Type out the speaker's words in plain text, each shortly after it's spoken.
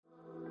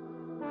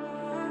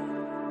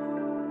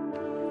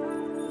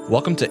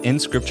Welcome to In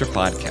Scripture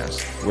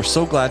Podcast. We're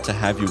so glad to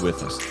have you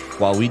with us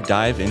while we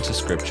dive into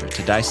Scripture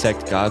to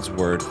dissect God's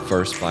Word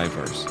verse by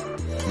verse.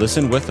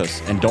 Listen with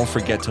us and don't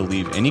forget to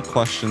leave any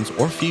questions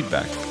or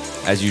feedback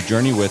as you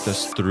journey with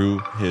us through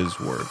His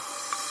Word.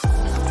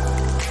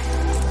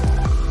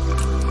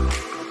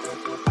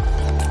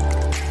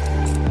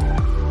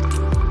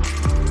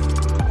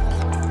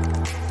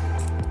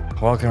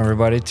 Welcome,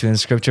 everybody, to In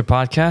Scripture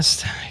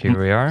Podcast. Here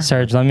we are.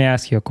 Serge, let me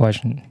ask you a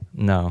question.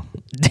 No.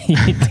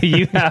 Do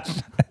you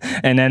have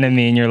an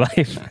enemy in your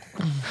life?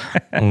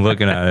 I'm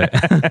looking at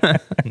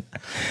it.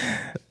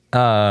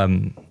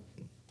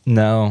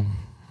 No.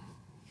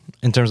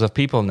 In terms of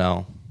people,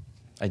 no.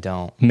 I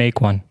don't.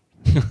 Make one.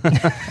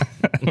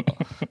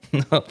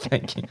 No,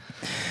 thank you.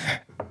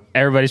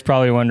 Everybody's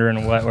probably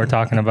wondering what we're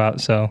talking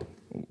about, so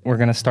we're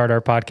going to start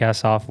our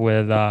podcast off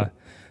with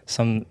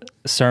some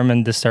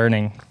sermon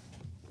discerning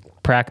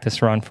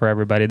practice run for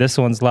everybody. This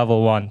one's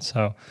level 1,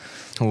 so...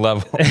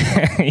 Level.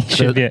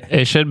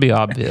 It should be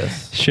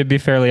obvious. Should be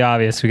fairly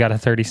obvious. We got a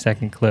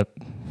 30-second clip.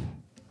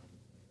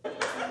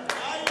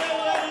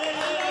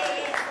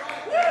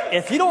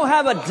 If you don't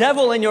have a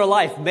devil in your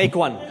life, make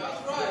one.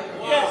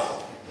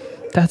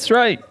 That's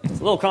right. It's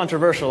a little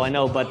controversial, I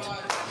know, but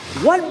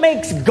what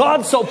makes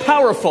God so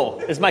powerful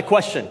is my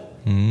question.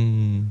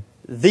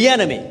 The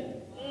enemy.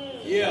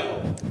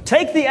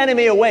 Take the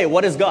enemy away.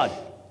 What is God?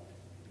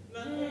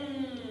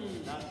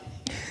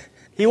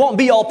 He won't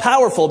be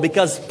all-powerful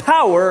because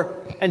power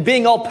and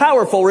being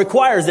all-powerful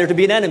requires there to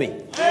be an enemy.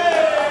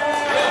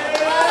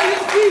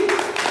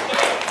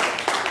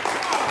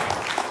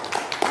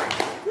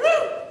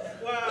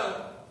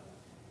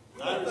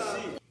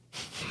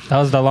 That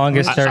was the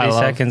longest 30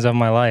 seconds of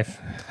my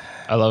life.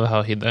 I love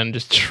how he then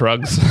just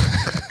shrugs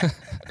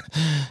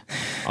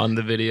on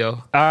the video.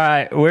 All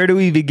right, where do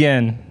we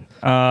begin?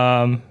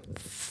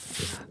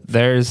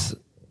 There's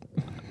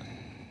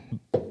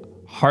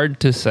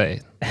hard to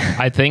say.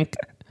 I think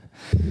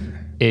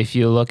if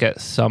you look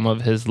at some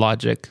of his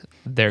logic,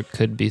 there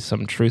could be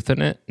some truth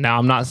in it. Now,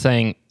 I'm not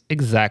saying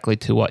exactly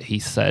to what he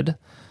said,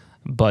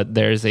 but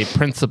there's a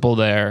principle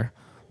there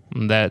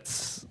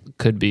that's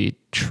could be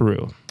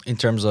true. In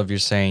terms of you're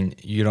saying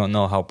you don't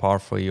know how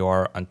powerful you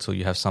are until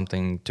you have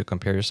something to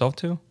compare yourself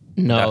to?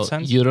 No,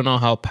 you don't know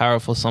how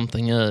powerful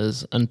something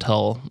is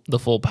until the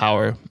full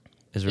power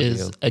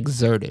is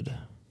exerted.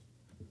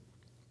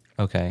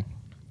 Okay.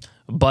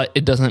 But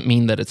it doesn't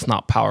mean that it's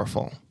not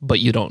powerful, but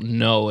you don't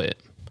know it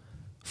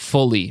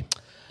fully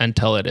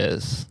until it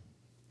is.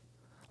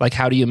 Like,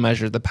 how do you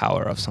measure the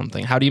power of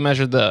something? How do you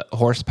measure the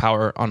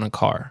horsepower on a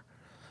car?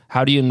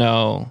 How do you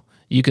know?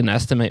 You can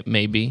estimate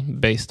maybe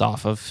based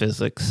off of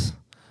physics,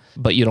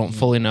 but you don't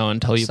fully know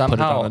until you put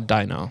it on a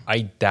dyno. I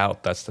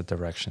doubt that's the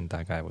direction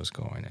that guy was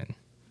going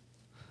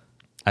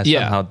in.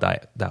 Somehow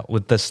doubt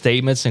with the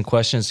statements and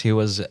questions he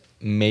was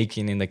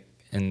making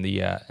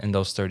in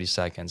those 30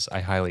 seconds,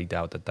 I highly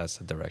doubt that that's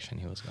the direction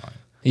he was going.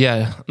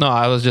 Yeah, no,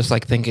 I was just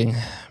like thinking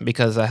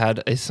because I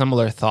had a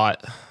similar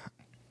thought,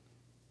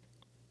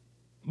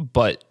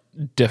 but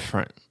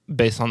different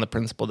based on the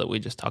principle that we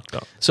just talked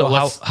about. So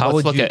let's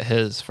would look you at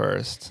his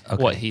first?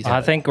 Okay. What he's.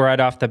 I think right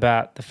off the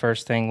bat, the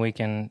first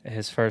thing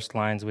his first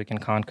lines we can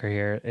conquer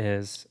here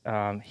is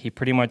he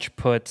pretty much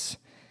puts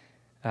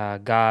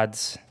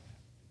God's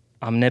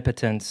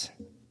omnipotence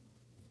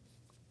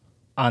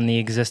on the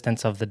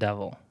existence of the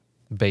devil.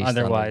 Based on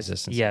the otherwise,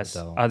 existence yes. of the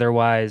devil.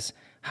 Otherwise,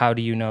 how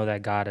do you know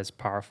that God is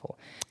powerful?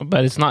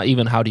 But it's not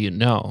even how do you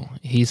know.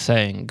 He's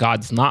saying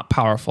God's not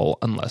powerful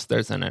unless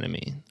there's an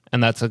enemy,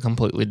 and that's a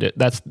completely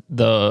that's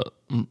the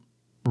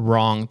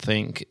wrong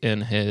thing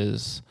in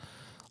his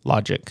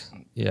logic.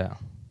 Yeah.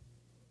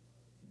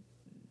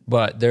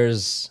 But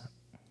there's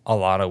a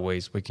lot of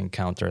ways we can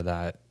counter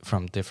that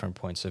from different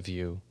points of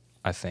view,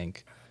 I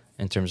think,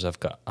 in terms of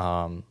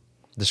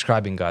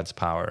describing God's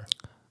power.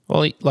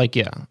 Well,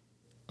 yeah.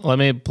 Let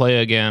me play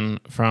again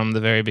from the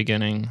very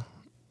beginning.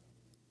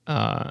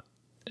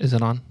 Is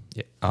it on?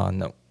 Yeah.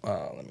 No.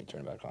 Let me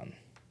turn it back on.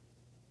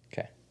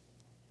 Okay.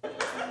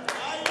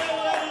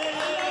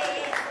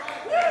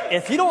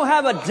 If you don't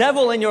have a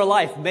devil in your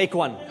life, make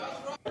one.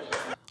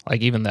 Like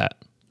even that,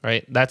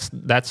 right?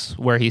 That's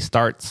where he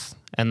starts,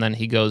 and then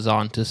he goes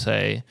on to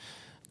say,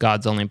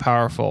 God's only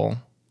powerful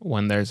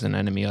when there's an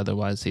enemy,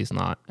 otherwise he's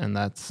not, and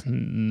that's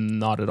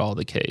not at all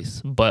the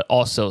case. But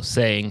also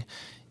saying,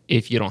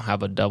 if you don't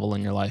have a devil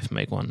in your life,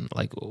 make one.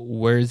 Like,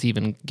 where's he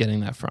even getting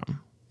that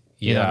from?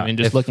 You know what I mean?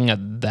 Just looking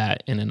at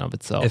that in and of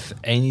itself. If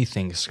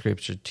anything,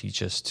 Scripture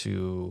teaches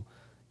to,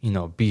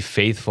 be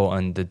faithful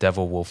and the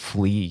devil will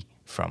flee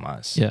from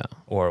us. Yeah.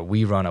 Or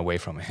we run away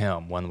from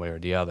him one way or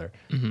the other.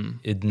 Mm-hmm.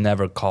 It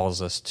never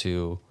calls us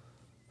to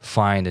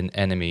find an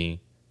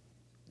enemy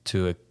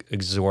to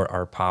exert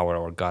our power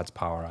or God's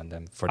power on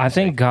them. I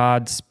think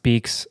God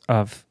speaks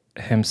of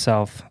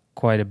himself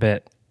quite a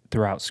bit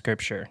throughout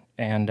Scripture.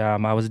 And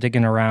I was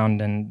digging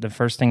around, and the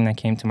first thing that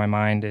came to my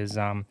mind is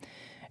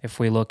if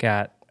we look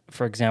at,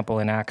 for example,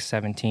 in Acts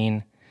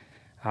 17,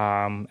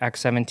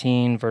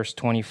 verse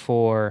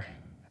 24,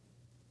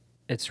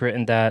 it's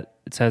written that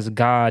it says,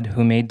 God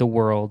who made the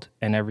world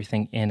and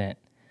everything in it,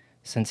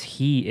 since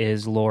he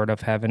is Lord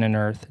of heaven and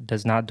earth,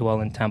 does not dwell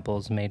in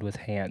temples made with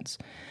hands,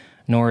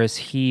 nor is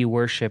he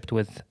worshipped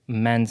with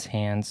men's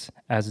hands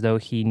as though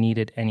he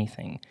needed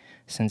anything,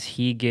 since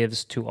he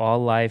gives to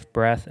all life,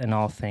 breath, and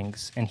all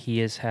things, and he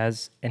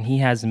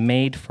has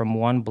made from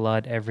one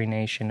blood every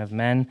nation of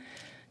men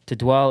to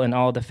dwell in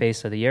all the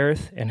face of the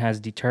earth, and has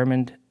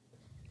determined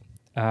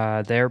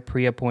their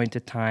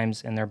pre-appointed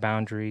times and their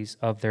boundaries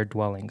of their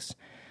dwellings,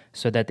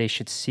 so that they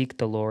should seek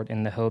the Lord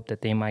in the hope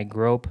that they might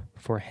grope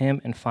for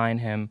him and find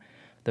him,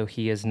 though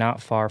he is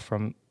not far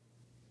from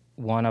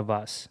one of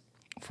us.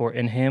 For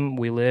in him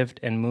we lived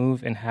and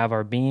move and have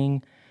our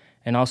being.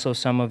 And also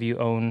some of your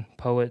own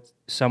poets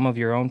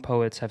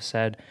have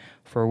said,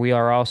 for we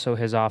are also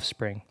his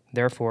offspring.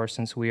 Therefore,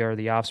 since we are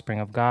the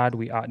offspring of God,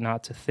 we ought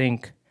not to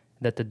think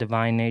that the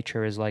divine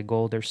nature is like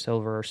gold or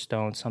silver or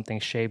stone, something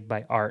shaped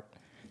by art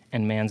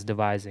and man's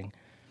devising.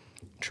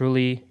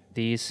 Truly,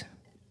 these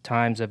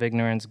times of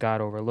ignorance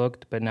God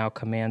overlooked, but now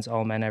commands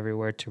all men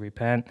everywhere to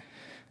repent.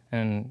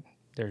 And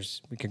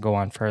we could go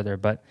on further,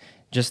 but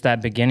just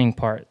that beginning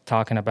part,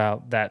 talking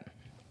about that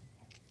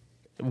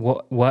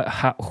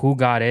who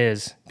God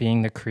is,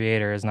 being the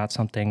creator, is not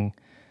something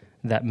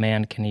that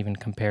man can even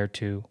compare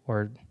to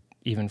or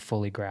even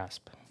fully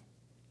grasp.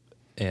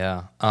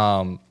 Yeah.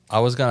 I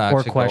was gonna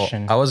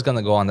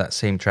go on that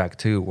same track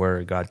too,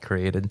 where God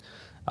created.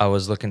 I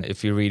was looking,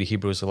 if you read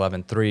Hebrews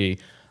 11:3,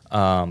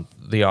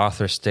 the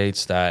author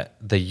states that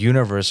the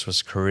universe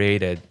was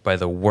created by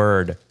the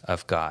word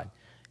of God.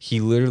 He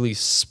literally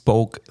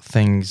spoke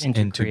things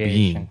into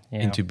being.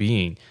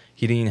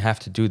 He didn't have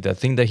to do the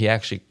thing that he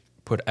actually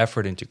put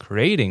effort into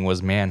creating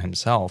was man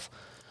himself.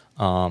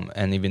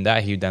 And even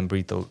that, he then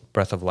breathed the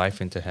breath of life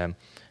into him.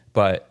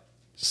 But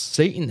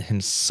Satan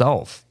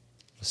himself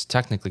was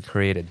technically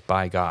created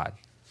by God,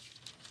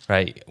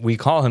 right? We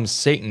call him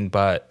Satan,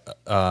 but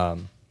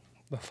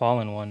the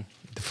fallen one.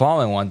 The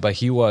fallen one, but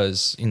he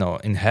was,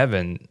 in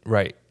heaven,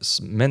 right,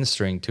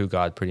 ministering to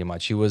God pretty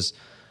much. He was,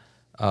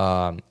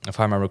 if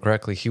I remember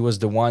correctly, he was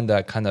the one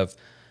that kind of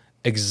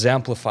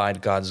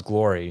exemplified God's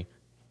glory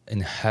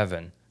in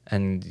heaven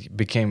and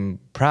became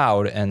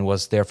proud and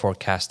was therefore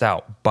cast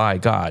out by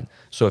God.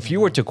 So if you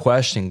were to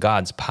question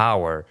God's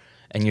power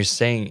and you're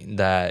saying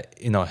that,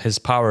 his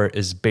power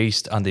is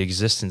based on the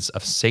existence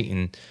of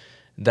Satan,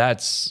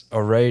 that's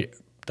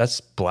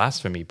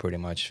blasphemy pretty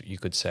much, you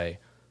could say.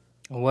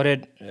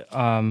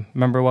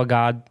 Remember what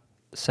God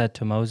said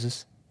to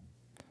Moses?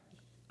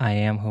 I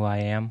am who I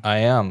am. I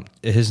am.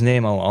 His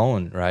name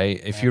alone,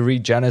 right? If you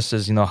read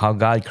Genesis, how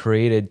God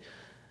created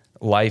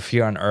life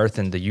here on earth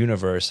and the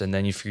universe, and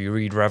then if you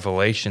read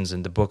Revelations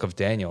in the book of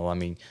Daniel,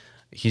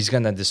 he's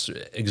going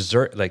to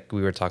exert, like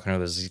we were talking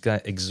about, he's going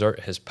to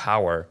exert his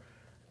power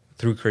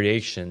through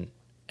creation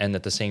and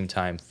at the same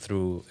time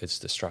through its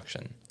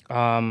destruction.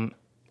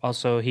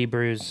 Also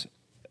Hebrews,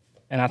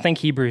 and I think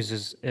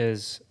Hebrews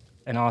is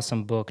an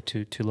awesome book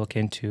to look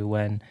into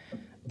when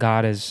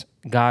God is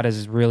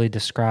really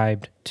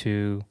described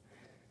to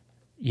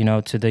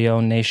the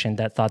own nation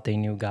that thought they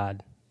knew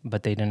God,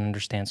 but they didn't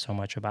understand so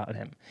much about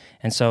him.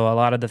 And so a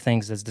lot of the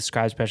things that's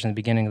described, especially in the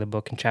beginning of the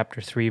book in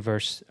chapter 3,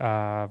 verse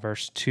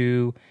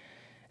 2,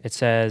 it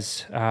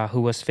says,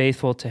 who was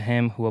faithful to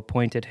him who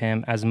appointed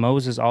him, as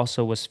Moses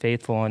also was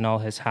faithful in all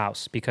his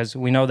house. Because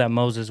we know that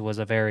Moses was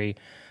a very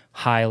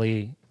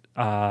highly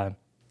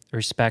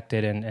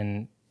respected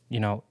and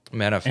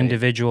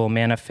individual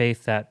man of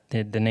faith that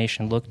the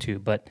nation looked to.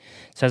 But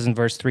it says in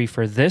verse 3,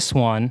 for this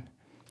one,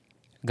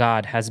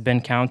 God, has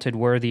been counted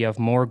worthy of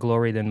more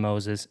glory than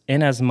Moses,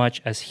 inasmuch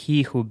as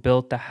he who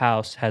built the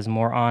house has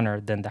more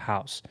honor than the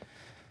house.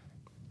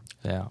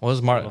 Yeah. What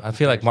was Mark? I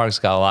feel like Mark's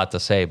got a lot to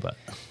say, but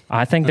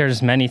I think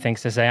there's many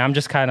things to say. I'm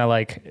just kind of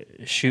like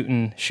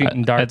shooting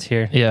darts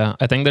here. Yeah,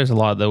 I think there's a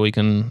lot that we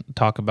can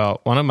talk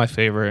about. One of my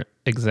favorite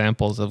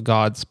examples of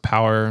God's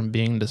power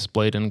being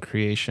displayed in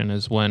creation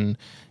is when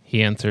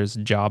he answers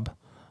Job.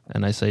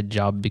 And I say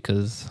Job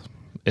because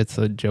it's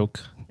a joke,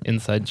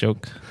 inside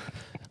joke.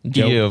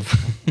 Job.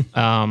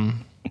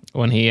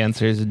 When he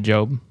answers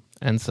Job.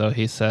 And so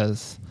he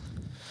says,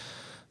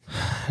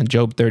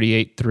 Job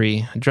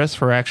 38:3, dress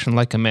for action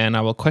like a man.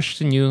 I will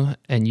question you,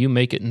 and you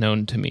make it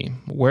known to me.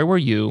 Where were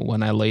you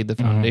when I laid the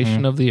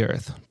foundation of the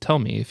earth? Tell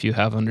me if you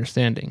have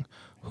understanding.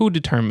 Who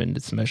determined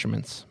its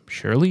measurements?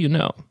 Surely you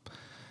know.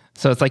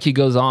 So it's like he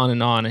goes on,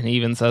 and he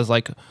even says,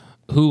 like,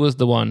 who was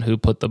the one who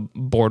put the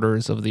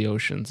borders of the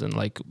oceans and,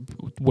 like,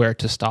 where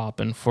to stop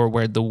and for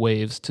where the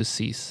waves to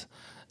cease?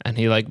 And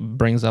he, like,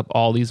 brings up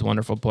all these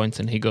wonderful points,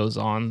 and he goes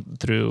on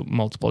through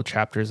multiple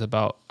chapters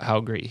about how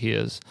great he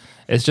is.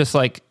 It's just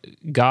like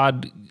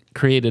God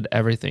created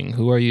everything.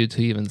 Who are you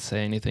to even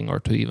say anything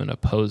or to even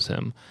oppose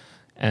him?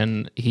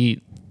 And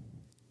he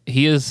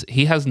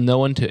has no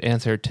one to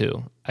answer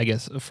to, I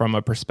guess, from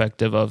a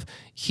perspective of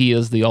he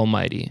is the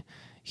Almighty.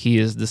 He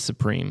is the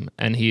Supreme,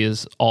 and he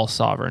is all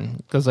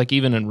sovereign. Because, like,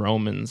 even in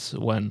Romans,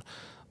 when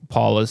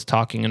Paul is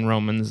talking in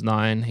Romans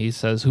 9, he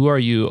says, who are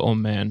you, O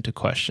man, to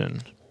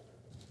question?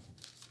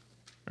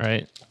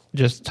 Right?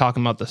 just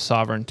talking about the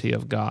sovereignty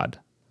of God.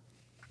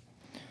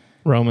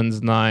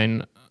 Romans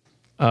 9,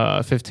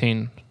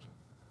 15.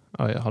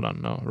 Oh, yeah, hold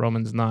on. No,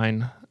 Romans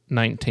 9,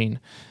 19.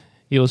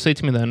 You will say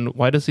to me then,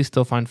 why does he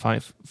still find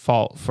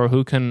fault? For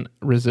who can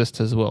resist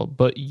his will?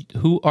 But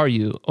who are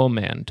you, O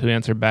man, to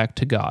answer back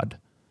to God?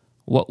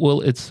 What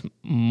will its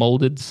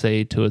molded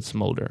say to its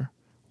molder?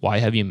 Why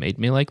have you made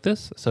me like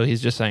this? So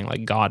he's just saying,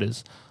 like, God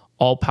is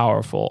all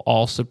powerful,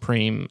 all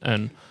supreme,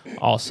 and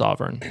all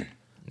sovereign.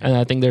 And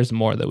I think there's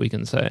more that we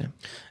can say.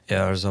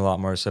 Yeah, there's a lot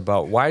more to say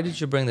about. Why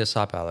did you bring this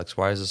up, Alex?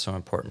 Why is it so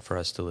important for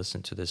us to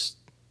listen to this?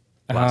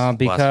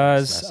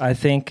 Because I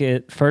think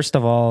first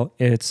of all,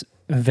 it's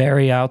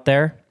very out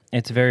there.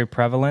 It's very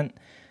prevalent.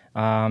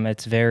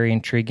 It's very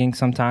intriguing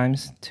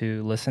sometimes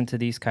to listen to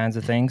these kinds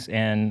of things.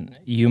 And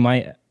you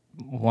might,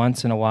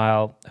 once in a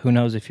while, who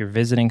knows, if you're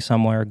visiting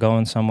somewhere,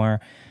 going somewhere,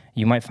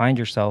 you might find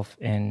yourself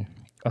in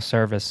a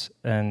service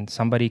and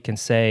somebody can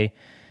say,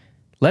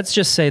 let's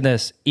just say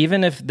this,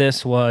 even if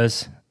this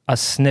was a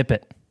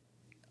snippet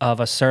of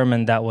a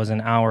sermon that was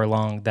an hour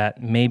long,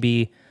 that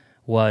maybe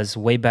was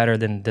way better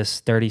than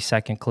this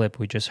 30-second clip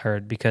we just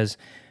heard, because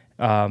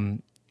to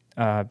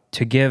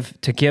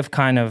give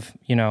kind of,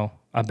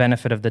 a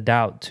benefit of the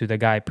doubt to the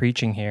guy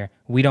preaching here,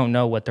 we don't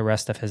know what the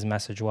rest of his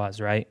message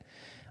was, right?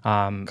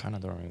 Kind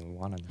of don't even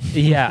want to know.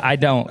 Yeah, I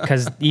don't,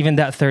 because even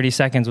that 30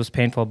 seconds was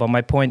painful. But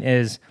my point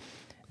is,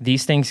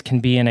 these things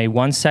can be in a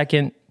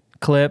 1-second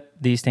clip.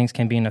 These things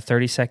can be in a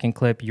 30-second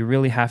clip. You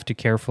really have to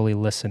carefully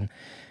listen.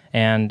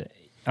 And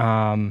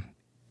I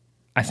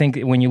think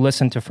when you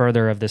listen to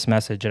further of this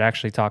message, it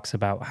actually talks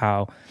about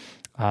how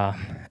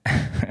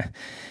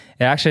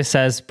it actually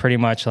says pretty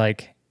much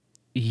like,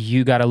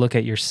 you got to look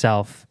at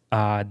yourself.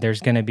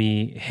 There's going to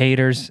be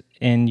haters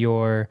in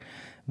your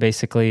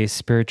basically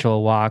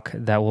spiritual walk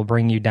that will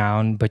bring you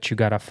down, but you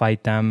got to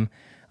fight them.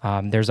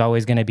 There's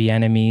always going to be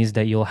enemies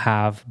that you'll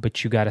have,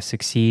 but you got to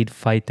succeed,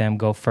 fight them,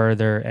 go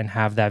further, and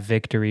have that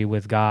victory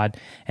with God.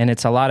 And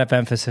it's a lot of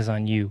emphasis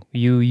on you.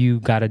 You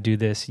got to do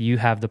this. You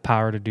have the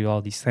power to do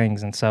all these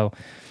things. And so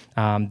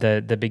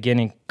the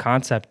beginning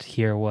concept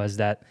here was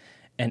that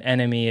an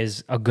enemy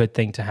is a good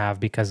thing to have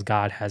because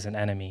God has an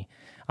enemy.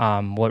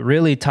 What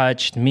really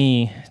touched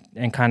me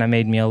and kind of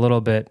made me a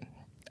little bit,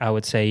 I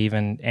would say,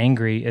 even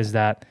angry, is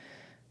that,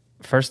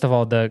 first of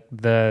all,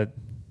 the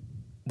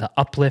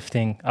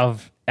uplifting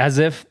of, as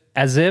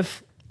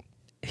if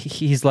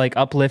he's like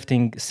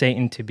uplifting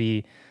Satan to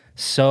be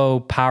so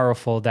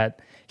powerful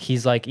that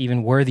he's like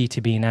even worthy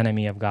to be an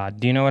enemy of God.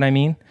 Do you know what I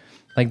mean?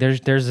 Like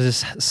there's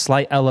this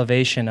slight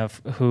elevation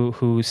of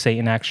who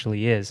Satan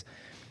actually is.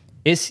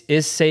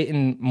 Is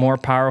Satan more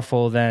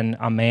powerful than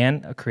a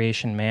man, a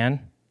creation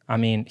man? I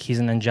mean, he's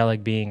an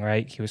angelic being,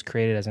 right? He was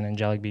created as an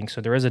angelic being.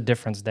 So there is a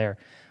difference there.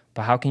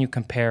 But how can you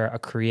compare a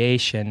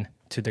creation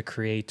to the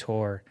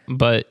creator?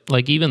 But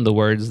like even the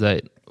words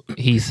that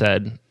he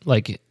said,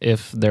 like,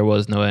 if there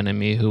was no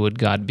enemy, who would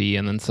God be?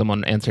 And then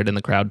someone answered in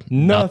the crowd,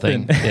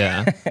 nothing.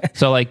 Yeah.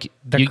 So like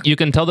you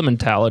can tell the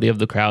mentality of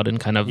the crowd and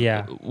kind of,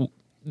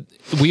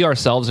 we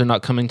ourselves are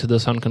not coming to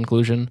this own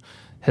conclusion.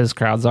 His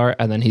crowds are.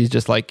 And then he's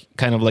just like,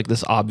 kind of like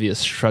this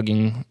obvious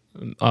shrugging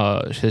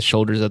his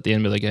shoulders at the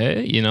end, be like,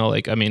 hey,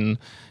 like, I mean,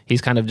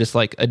 he's kind of just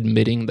like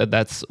admitting that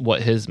that's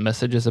what his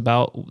message is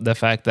about. The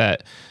fact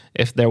that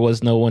if there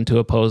was no one to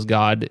oppose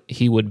God,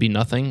 he would be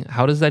nothing.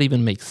 How does that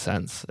even make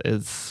sense?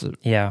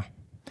 I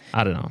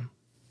don't know.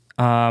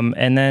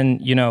 And then,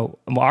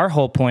 our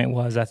whole point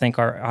was, I think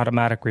our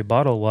automatic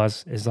rebuttal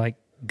is like,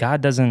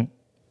 God doesn't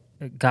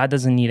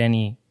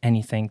need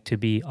anything to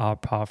be all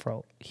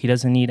powerful. He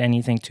doesn't need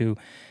anything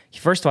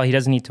first of all, he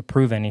doesn't need to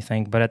prove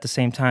anything, but at the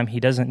same time, he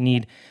doesn't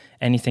need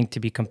anything to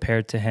be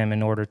compared to him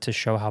in order to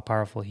show how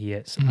powerful he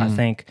is. Mm-hmm. I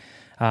think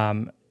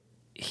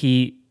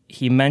he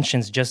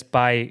mentions just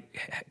by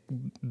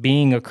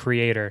being a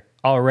creator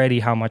already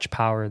how much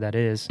power that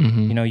is.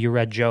 Mm-hmm. You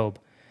read Job.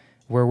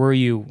 Where were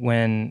you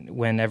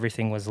when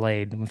everything was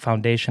laid, the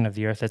foundation of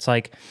the earth? It's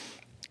like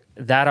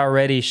that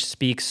already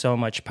speaks so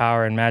much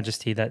power and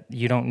majesty that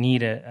you don't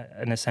need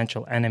an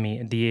essential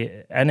enemy.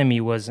 The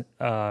enemy was,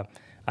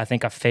 I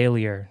think, a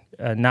failure,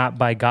 not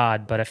by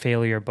God, but a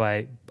failure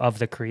of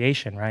the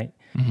creation, right?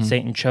 Mm-hmm.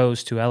 Satan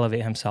chose to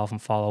elevate himself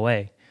and fall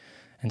away.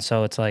 And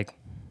so it's like,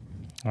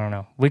 I don't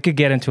know. We could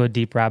get into a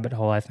deep rabbit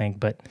hole, I think,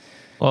 but...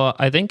 Well,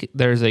 I think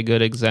there's a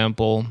good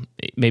example.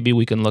 Maybe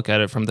we can look at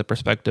it from the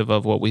perspective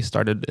of what we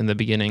started in the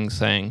beginning,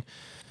 saying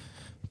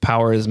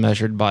power is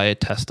measured by a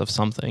test of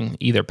something.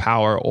 Either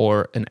power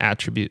or an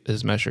attribute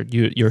is measured.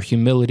 Your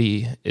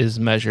humility is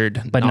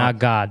measured. But not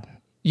God.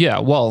 Yeah,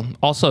 well,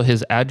 also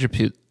his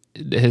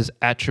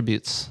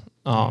attributes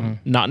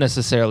not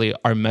necessarily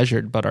are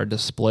measured, but are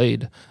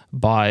displayed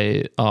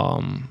by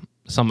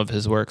some of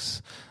his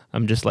works.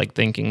 I'm just like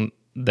thinking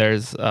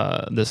there's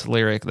this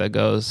lyric that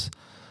goes,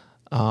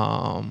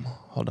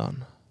 hold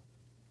on.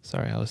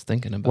 Sorry, I was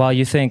thinking about... Well,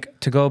 you think,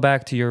 to go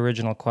back to your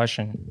original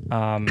question,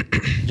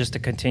 just to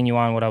continue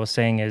on what I was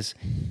saying is,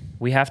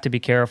 we have to be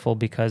careful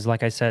because,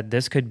 like I said,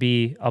 this could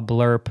be a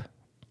blurb.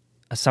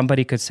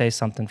 Somebody could say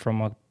something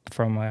from a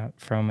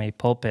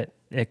pulpit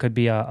it could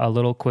be a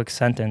little quick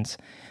sentence.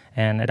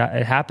 And it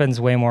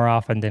happens way more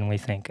often than we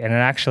think. And it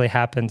actually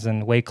happens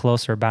in way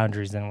closer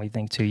boundaries than we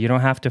think, too. You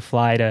don't have to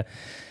fly to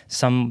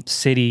some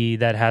city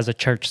that has a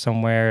church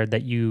somewhere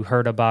that you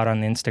heard about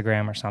on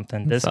Instagram or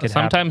something. This could happen.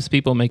 Sometimes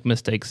people make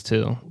mistakes,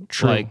 too.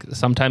 True. Like,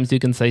 sometimes you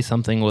can say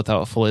something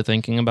without fully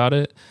thinking about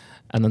it.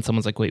 And then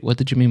someone's like, wait, what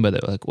did you mean by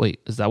that? Like, wait,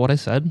 is that what I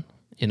said?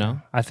 You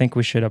know? I think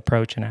we should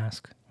approach and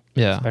ask.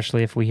 Yeah.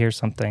 Especially if we hear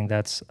something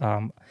that's,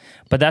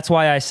 but that's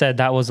why I said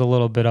that was a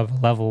little bit of a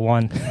level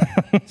 1.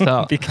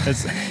 So,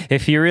 because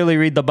if you really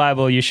read the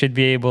Bible, you should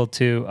be able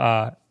to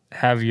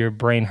have your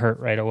brain hurt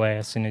right away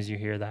as soon as you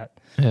hear that.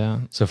 yeah.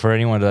 So for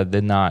anyone that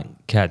did not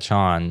catch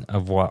on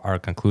of what our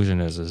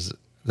conclusion is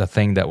the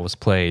thing that was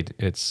played,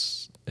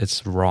 it's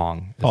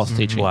wrong. False It's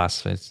teaching.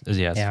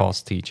 It's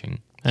false teaching.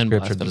 And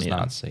Scripture blasphemy, does yeah.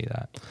 not say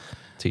that.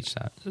 Teach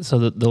that.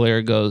 So the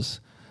lyric goes,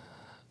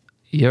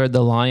 "You're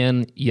the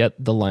lion, yet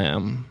the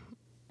lamb.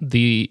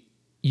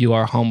 You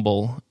are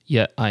humble,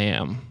 yet I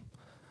am."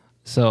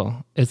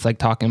 So it's like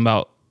talking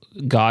about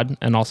God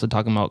and also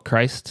talking about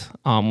Christ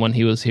when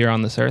he was here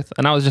on this earth.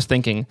 And I was just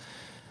thinking,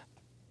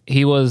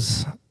 he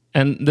was,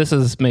 and this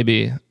is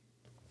maybe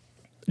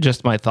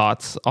just my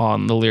thoughts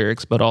on the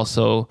lyrics, but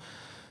also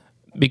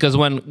because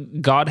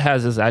when God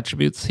has his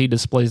attributes, he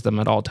displays them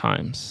at all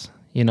times.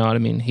 You know what I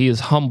mean? He is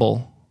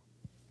humble,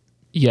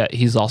 yet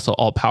he's also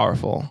all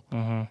powerful.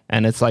 Mm-hmm.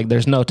 And it's like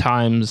there's no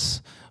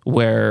times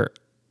where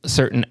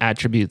certain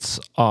attributes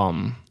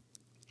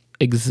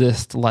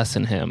exist less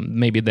in him.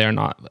 Maybe they're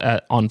not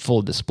on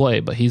full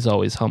display, but he's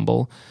always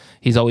humble.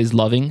 He's always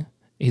loving.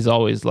 He's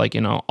always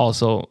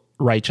also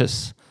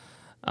righteous.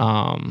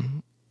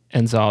 And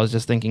so I was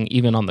just thinking,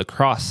 even on the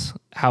cross,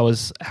 how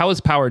is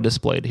power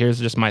displayed? Here's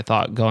just my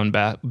thought going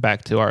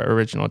back to our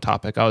original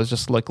topic. I was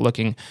just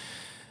looking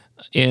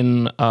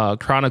in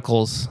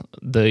Chronicles,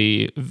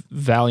 the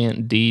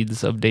valiant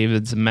deeds of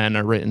David's men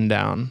are written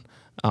down.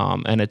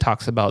 And it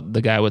talks about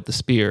the guy with the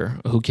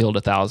spear who killed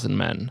 1,000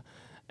 men.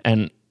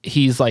 And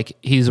he's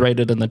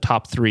rated in the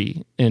top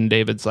 3 in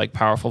David's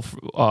powerful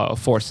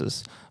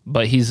forces.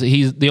 But he's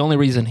the only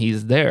reason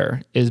he's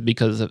there is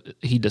because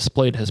he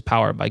displayed his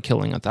power by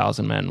killing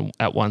 1,000 men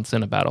at once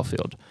in a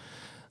battlefield.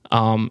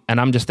 And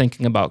I'm just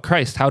thinking about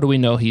Christ. How do we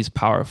know he's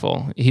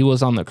powerful? He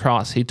was on the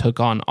cross. He took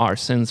on our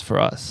sins for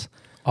us.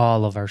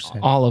 All of our sins.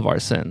 All of our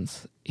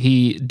sins.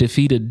 He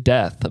defeated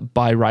death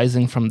by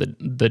rising from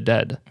the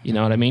dead. You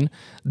know what I mean?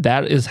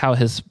 That is how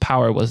his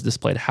power was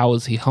displayed. How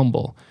was he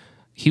humble?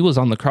 He was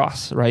on the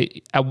cross,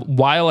 right?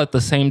 While at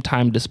the same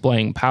time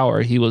displaying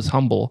power, he was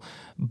humble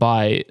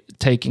by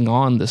taking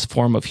on this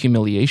form of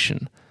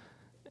humiliation.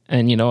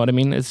 And you know what I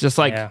mean? It's just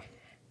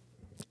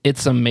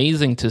It's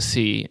amazing to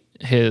see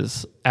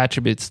his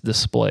attributes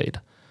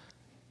displayed.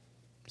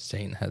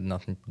 Satan had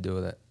nothing to do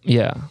with it.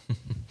 Yeah.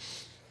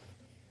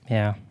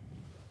 Yeah.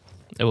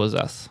 It was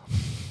us.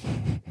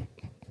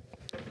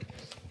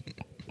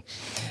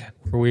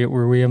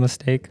 Were we a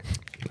mistake?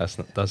 That's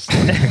the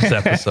next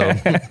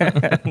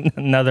episode.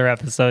 Another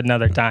episode,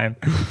 another time.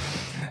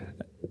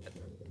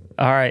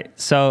 All right,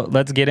 so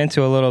let's get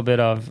into a little bit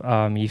of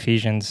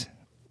Ephesians.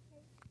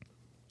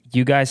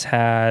 You guys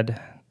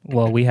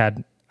we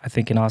had, I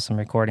think, an awesome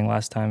recording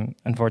last time.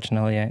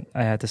 Unfortunately,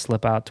 I had to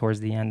slip out towards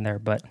the end there,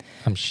 but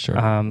I'm sure.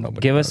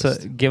 give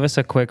us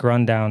a quick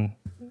rundown,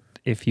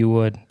 if you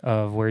would,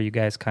 of where you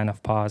guys kind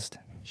of paused.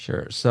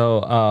 Sure.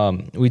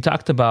 So we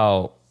talked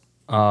about,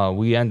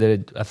 we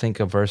ended, I think,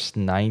 at verse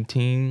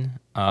 19.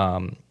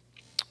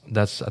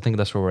 I think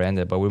that's where we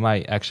ended, but we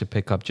might actually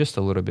pick up just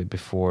a little bit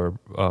before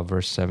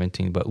verse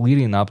 17. But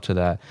leading up to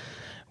that,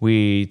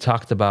 we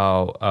talked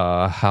about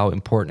how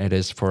important it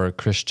is for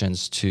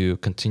Christians to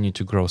continue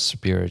to grow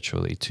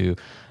spiritually, to,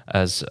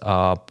 as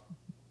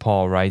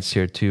Paul writes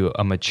here, to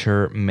a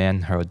mature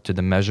manhood, to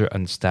the measure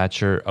and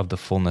stature of the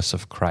fullness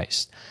of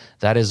Christ.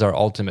 That is our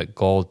ultimate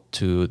goal,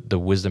 to the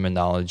wisdom and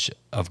knowledge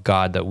of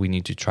God that we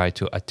need to try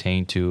to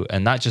attain to,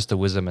 and not just the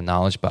wisdom and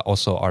knowledge, but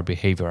also our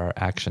behavior, our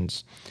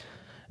actions.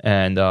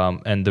 And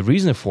the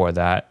reason for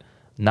that,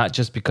 not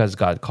just because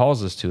God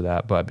calls us to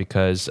that, but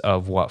because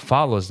of what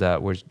follows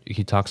that, where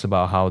he talks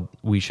about how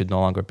we should no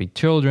longer be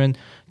children,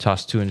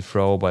 tossed to and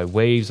fro by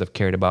waves,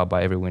 carried about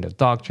by every wind of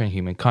doctrine,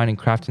 human cunning,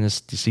 craftiness,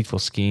 deceitful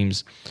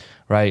schemes,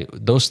 right?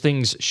 Those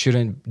things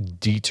shouldn't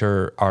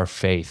deter our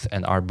faith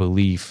and our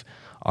belief,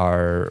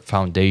 our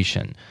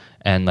foundation.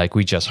 And like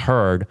we just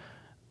heard,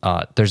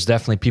 there's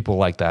definitely people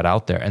like that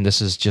out there. And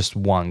this is just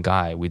one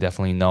guy. We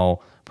definitely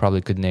know,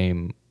 probably could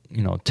name,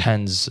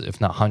 tens,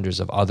 if not hundreds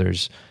of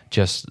others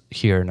just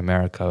here in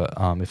America,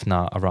 if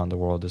not around the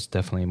world. There's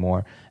definitely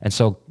more. And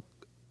so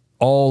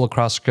all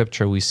across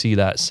Scripture, we see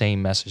that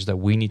same message, that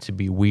we need to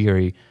be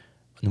weary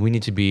and we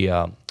need to be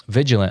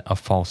vigilant of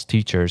false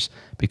teachers,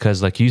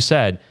 because like you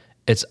said,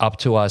 it's up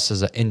to us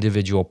as an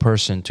individual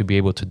person to be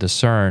able to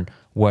discern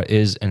what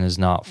is and is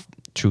not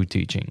true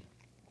teaching.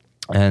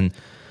 And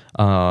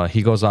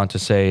he goes on to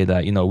say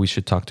that, we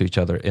should talk to each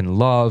other in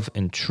love,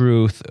 in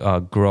truth,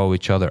 grow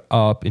each other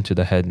up into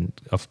the head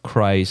of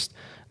Christ,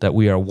 that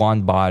we are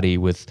one body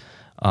with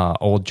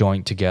all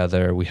joined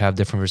together. We have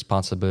different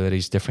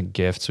responsibilities, different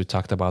gifts. We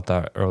talked about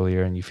that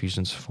earlier in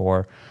Ephesians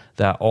 4,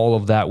 that all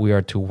of that we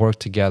are to work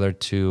together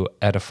to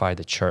edify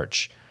the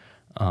church.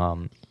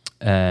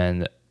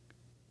 And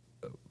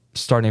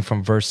starting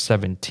from verse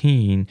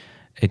 17,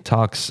 it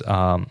talks,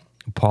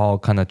 Paul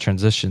kind of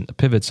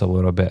pivots a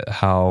little bit,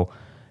 how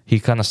he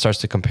kind of starts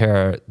to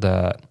compare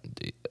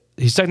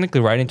he's technically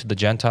writing to the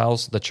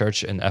Gentiles, the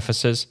church in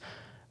Ephesus,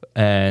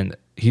 and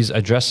he's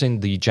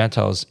addressing the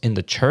Gentiles in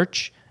the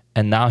church.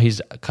 And now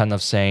he's kind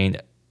of saying,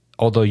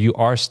 although you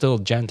are still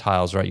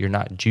Gentiles, right? You're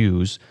not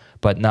Jews,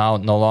 but now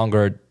there's no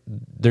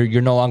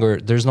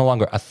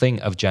longer a thing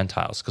of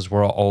Gentiles, because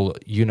we're all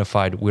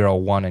unified. We're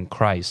all one in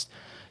Christ.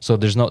 So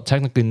there's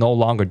technically no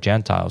longer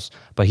Gentiles,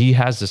 but he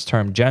has this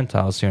term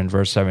Gentiles here in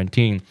verse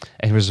 17,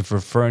 and he was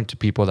referring to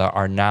people that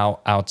are now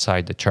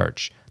outside the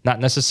church.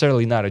 Not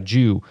necessarily not a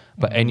Jew,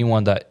 but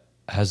anyone that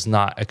has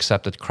not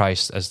accepted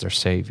Christ as their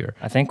Savior.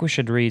 I think we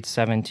should read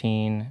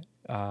 17,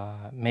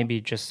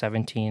 maybe just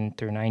 17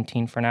 through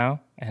 19 for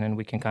now, and then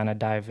we can kind of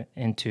dive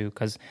into,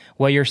 because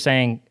what you're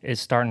saying is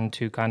starting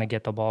to kind of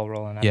get the ball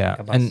rolling. I think,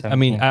 about and 17. I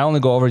mean, I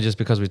only go over just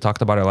because we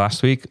talked about it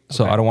last week,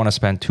 so I don't want to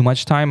spend too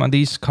much time on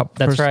these That's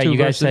first right. two You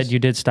guys verses. said you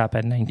did stop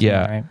at 19,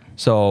 right?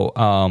 So,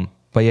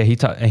 but yeah,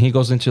 he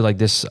goes into like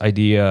this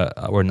idea,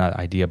 or not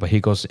idea, but he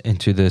goes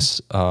into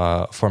this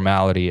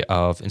formality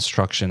of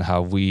instruction,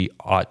 how we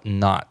ought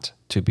not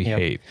to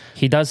behave. Yep.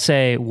 He does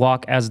say,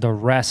 walk as the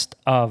rest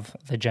of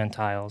the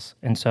Gentiles.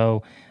 And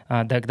so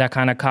that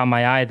kind of caught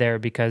my eye there,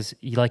 because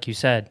like you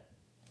said,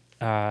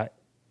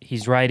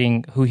 he's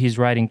writing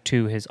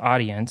to his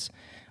audience,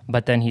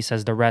 but then he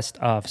says the rest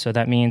of. So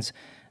that means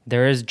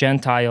there is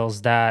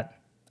Gentiles that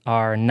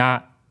are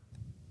not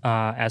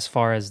as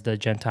far as the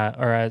Gentile,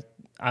 or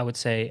I would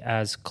say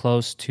as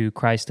close to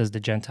Christ as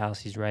the Gentiles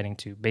he's writing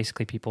to.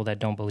 Basically people that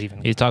don't believe in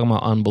him. He's talking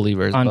about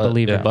unbelievers,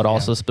 Unbelievers, but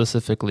also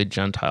specifically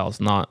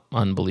Gentiles, not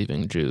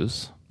unbelieving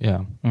Jews.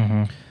 Yeah.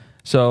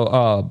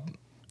 So,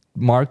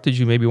 Mark, did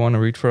you maybe want to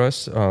read for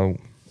us,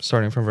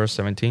 starting from verse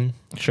 17?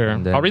 Sure.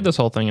 And then- I'll read this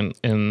whole thing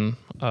in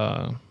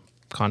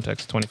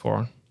context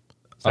 24.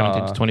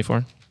 17 to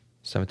 24.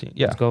 17.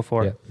 Yeah. Let's go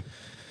for it.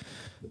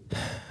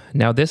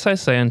 Now this I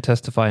say and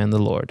testify in the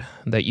Lord,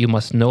 that you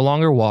must no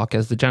longer walk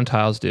as the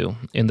Gentiles do,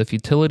 in the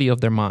futility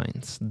of their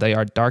minds. They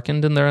are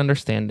darkened in their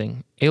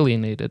understanding,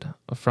 alienated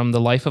from the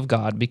life of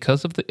God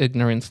because of the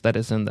ignorance that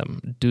is in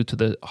them, due to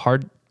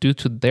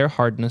their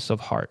hardness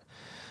of heart.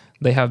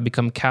 They have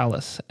become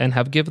callous and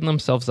have given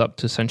themselves up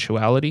to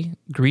sensuality,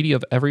 greedy to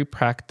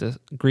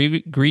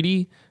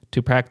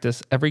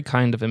practice every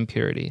kind of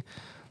impurity.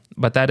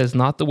 But that is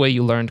not the way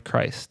you learned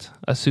Christ,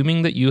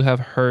 assuming that you have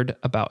heard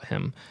about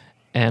him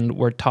and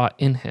were taught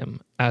in him,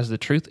 as the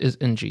truth is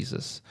in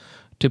Jesus,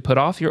 to put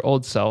off your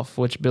old self,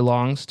 which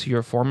belongs to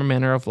your former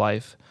manner of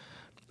life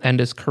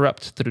and is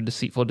corrupt through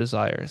deceitful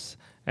desires,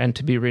 and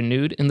to be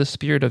renewed in the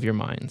spirit of your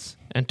minds,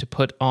 and to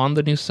put on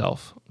the new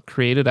self,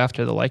 created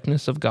after the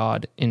likeness of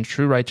God in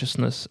true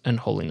righteousness and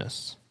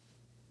holiness.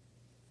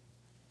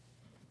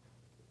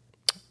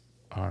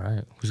 All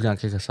right. Who's going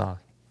to kick us off?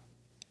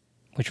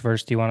 Which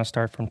verse do you want to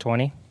start from?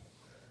 20?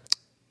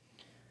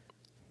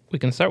 We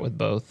can start with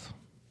both.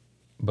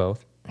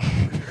 Both.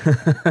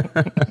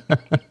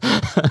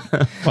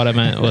 What I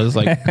meant was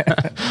like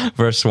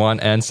Verse 1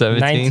 and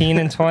 17. 19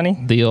 and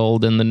 20? the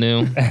old and the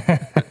new.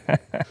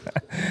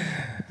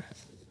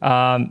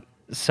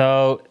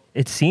 So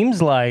it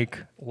seems like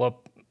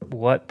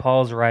what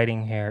Paul's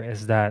writing here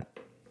is that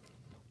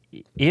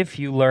if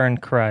you learn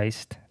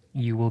Christ,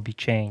 you will be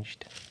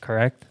changed,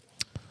 correct?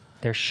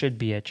 There should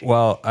be a change.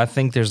 Well, I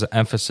think there's an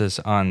emphasis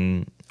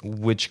on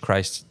which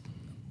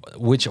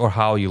or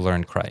how you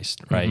learn Christ,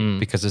 right?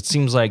 Because it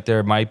seems like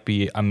there might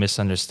be a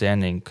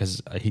misunderstanding,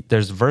 because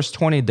there's verse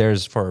 20,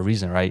 there's for a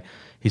reason, right?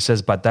 He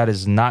says, but that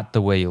is not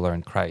the way you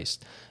learn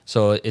Christ.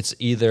 So it's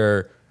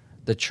either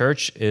the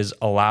church is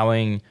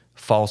allowing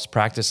false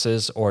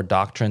practices or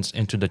doctrines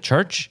into the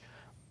church,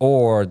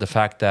 or the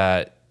fact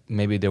that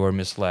maybe they were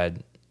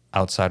misled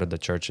outside of the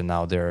church and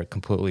now they're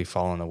completely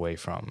fallen away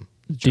from.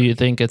 Do you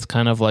think it's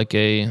kind of like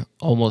a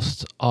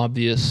almost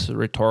obvious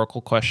rhetorical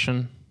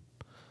question?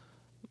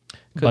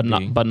 But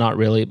not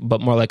really,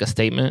 but more like a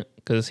statement,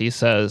 because he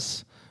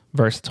says,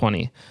 verse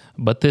 20,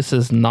 but this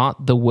is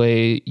not the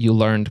way you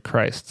learned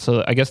Christ.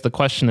 So I guess the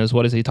question is,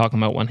 what is he talking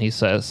about when he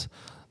says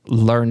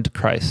learned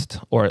Christ,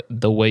 or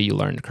the way you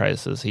learned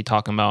Christ? Is he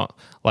talking about,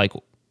 like,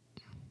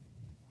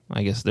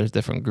 I guess there's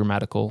different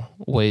grammatical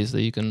ways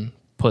that you can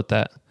put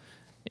that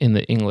in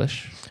the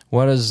English.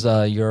 What is what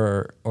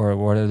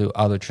are the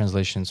other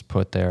translations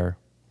put there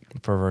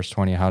for verse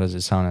 20? How does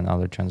it sound in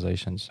other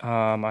translations?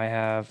 I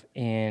have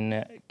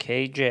in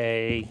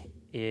KJ,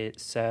 it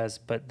says,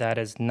 but that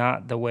is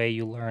not the way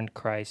you learned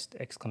Christ, !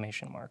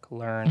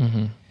 Learn.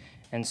 Mm-hmm.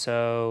 And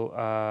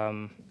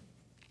so,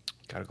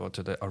 Gotta go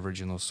to the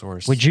original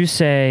source. would you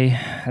say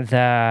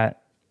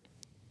that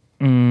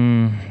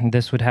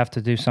this would have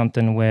to do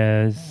something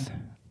with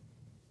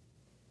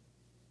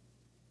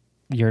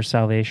your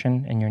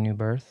salvation and your new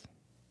birth?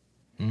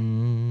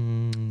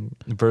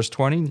 Verse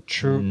 20?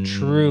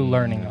 True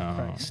learning of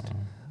Christ.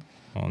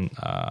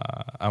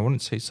 I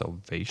wouldn't say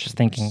salvation. Just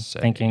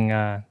thinking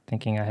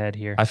ahead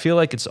here. I feel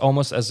like it's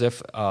almost as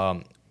if,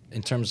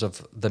 in terms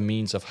of the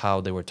means of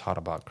how they were taught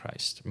about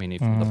Christ, meaning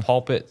from the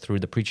pulpit through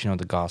the preaching of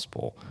the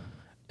gospel,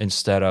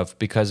 instead of,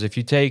 because if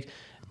you take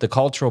the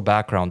cultural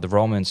background, the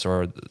Romans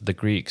or the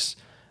Greeks,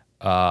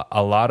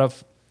 a lot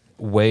of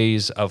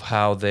ways of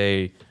how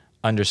they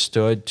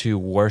understood to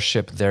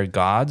worship their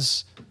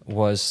gods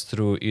was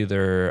through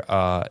either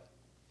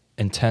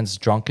intense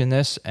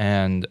drunkenness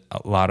and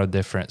a lot of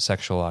different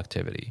sexual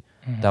activity.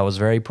 That was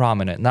very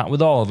prominent. Not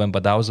with all of them,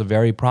 but that was a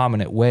very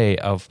prominent way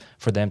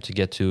for them to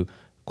get to,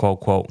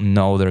 quote, quote,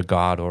 know their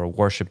God or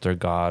worship their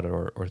God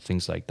or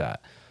things like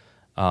that.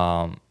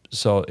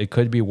 So it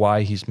could be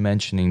why he's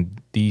mentioning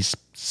these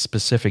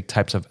specific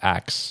types of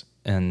acts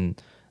in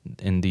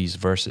these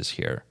verses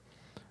here.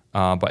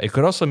 But it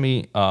could also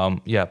mean, I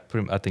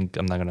think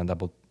I'm not going to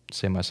double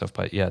say myself,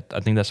 but yeah,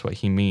 I think that's what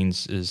he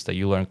means, is that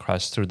you learn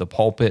Christ through the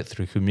pulpit,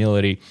 through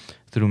humility,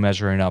 through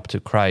measuring up to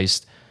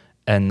Christ,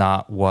 and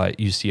not what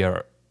you see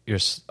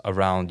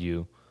around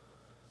you.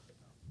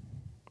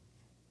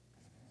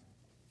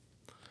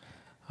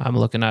 I'm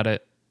looking at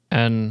it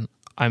and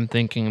I'm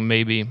thinking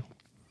maybe,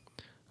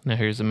 now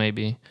here's a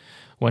maybe,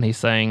 when he's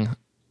saying,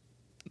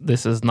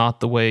 this is not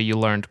the way you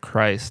learned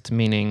Christ,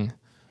 meaning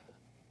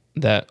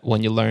that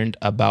when you learned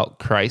about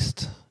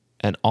Christ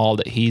and all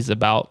that he's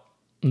about,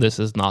 this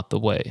is not the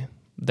way.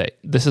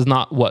 This is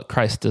not what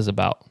Christ is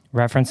about.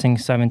 Referencing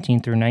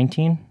 17 through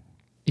 19?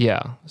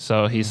 Yeah,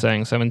 so he's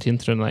saying 17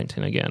 through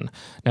 19 again.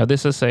 Now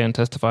this is say and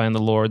testify in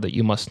the Lord that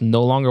you must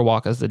no longer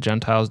walk as the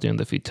Gentiles do in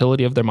the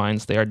futility of their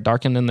minds. They are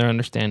darkened in their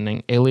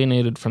understanding,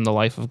 alienated from the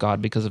life of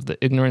God because of the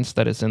ignorance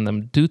that is in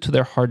them due to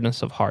their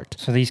hardness of heart.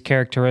 So these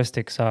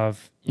characteristics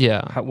of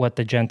what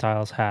the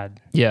Gentiles had.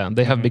 Yeah,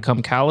 they have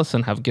become callous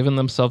and have given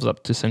themselves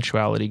up to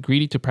sensuality,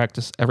 greedy to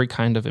practice every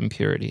kind of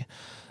impurity.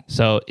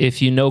 So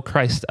if you know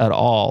Christ at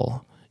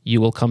all, you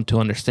will come to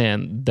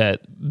understand that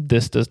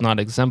this does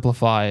not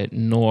exemplify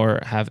nor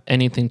have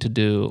anything to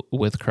do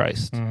with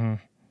Christ. Mm-hmm.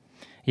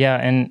 Yeah,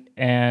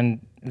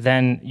 and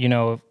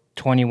then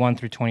 21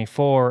 through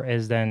 24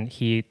 is then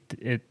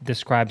it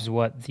describes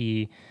what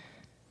the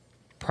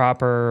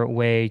proper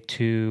way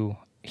to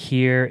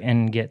hear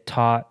and get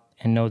taught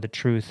and know the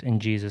truth in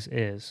Jesus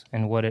is,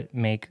 and what it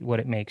makes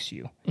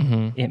you.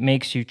 Mm-hmm. It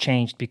makes you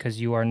changed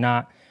because you are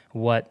not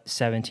what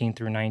 17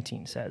 through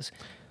 19 says.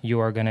 You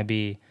are going to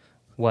be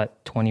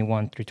what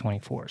 21 through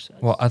 24 says.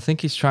 Well, I think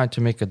he's trying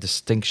to make a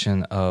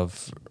distinction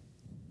of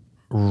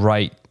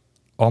right,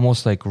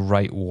 almost like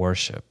right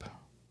worship.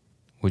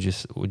 Would you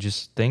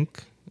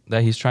think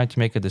that he's trying to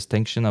make a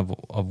distinction of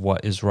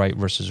what is right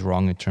versus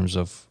wrong in terms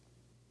of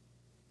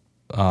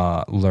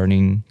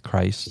learning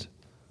Christ?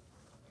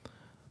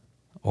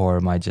 Or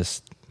am I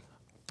just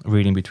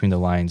reading between the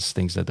lines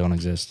things that don't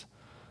exist?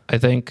 I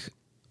think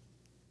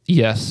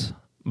yes,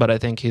 but I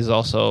think he's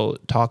also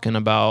talking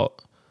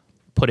about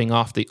putting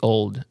off the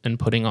old and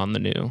putting on the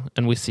new.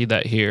 And we see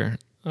that here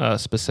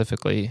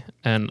specifically.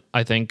 And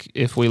I think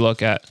if we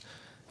look at,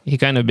 he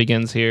kind of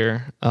begins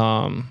here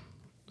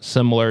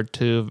similar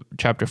to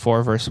chapter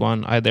 4, verse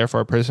 1. I,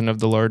 therefore, a prisoner of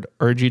the Lord,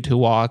 urge you to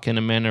walk in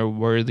a manner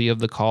worthy of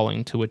the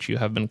calling to which you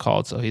have been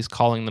called. So he's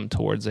calling them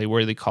towards a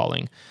worthy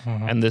calling.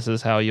 Mm-hmm. And this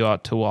is how you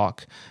ought to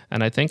walk.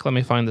 And I think, let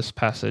me find this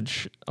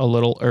passage a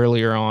little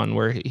earlier on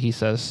where he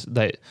says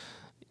that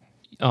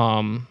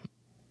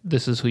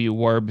this is who you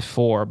were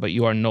before, but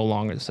you are no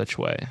longer such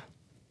way.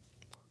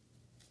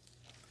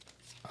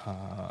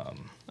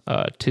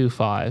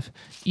 2:5.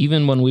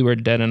 Even when we were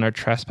dead in our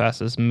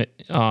trespasses,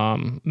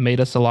 made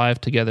us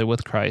alive together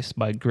with Christ.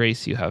 By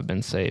grace you have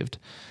been saved,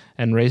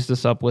 and raised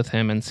us up with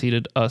him and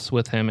seated us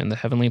with him in the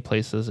heavenly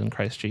places in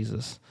Christ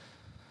Jesus.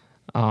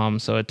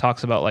 So it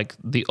talks about like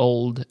the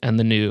old and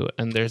the new,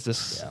 and there's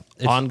this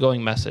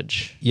ongoing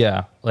message.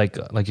 Yeah, like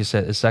you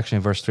said, it's actually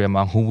in verse 3,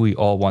 among whom we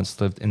all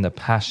once lived in the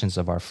passions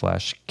of our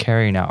flesh,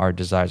 carrying out our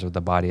desires of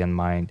the body and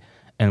mind,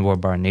 and were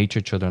by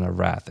nature children of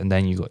wrath. And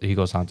then he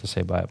goes on to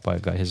say, by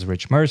God, his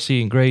rich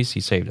mercy and grace, he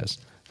saved us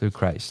through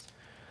Christ.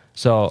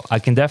 So I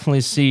can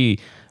definitely see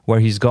where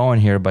he's going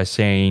here by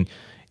saying,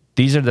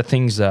 these are the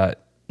things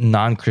that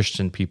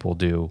non-Christian people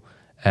do.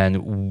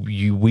 And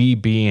we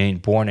being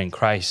born in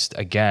Christ,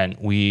 again,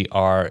 we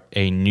are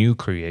a new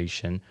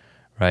creation,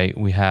 right?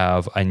 We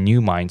have a new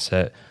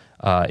mindset.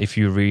 If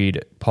you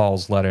read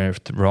Paul's letter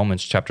to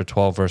Romans chapter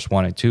 12, verse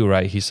 1 and 2,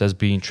 right? He says,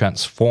 being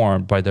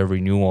transformed by the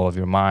renewal of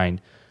your mind,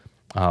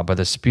 by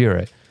the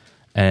Spirit.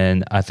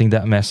 And I think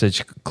that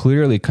message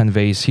clearly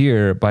conveys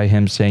here by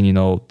him saying,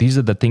 these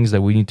are the things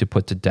that we need to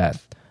put to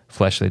death.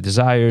 Fleshly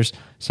desires,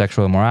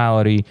 sexual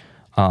immorality,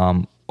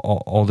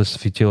 all this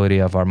futility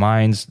of our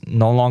minds,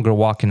 no longer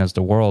walking as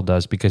the world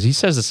does, because he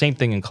says the same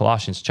thing in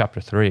Colossians chapter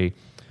 3,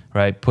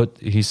 right?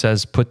 He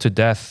says, put to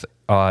death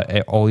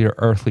all your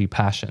earthly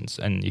passions,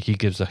 and he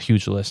gives a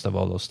huge list of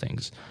all those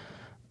things.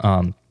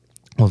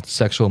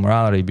 Sexual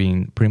immorality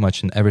being pretty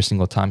much in every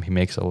single time he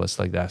makes a list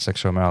like that.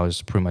 Sexual immorality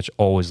is pretty much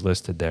always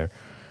listed there.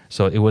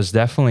 So it was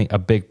definitely a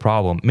big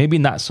problem. Maybe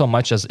not so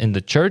much as in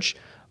the church,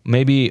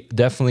 maybe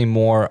definitely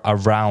more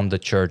around the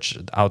church,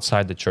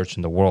 outside the church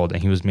in the world.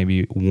 And he was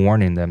maybe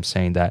warning them,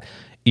 saying that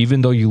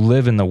even though you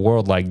live in the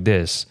world like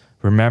this,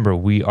 remember,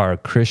 we are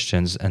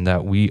Christians and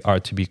that we are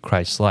to be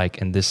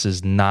Christ-like. And this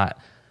is not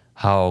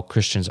how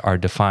Christians are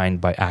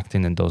defined by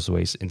acting in those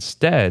ways.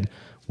 Instead,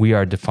 we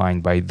are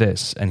defined by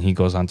this. And he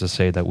goes on to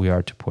say that we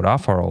are to put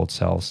off our old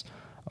selves,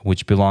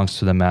 which belongs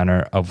to the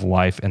manner of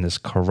life and is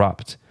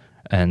corrupt,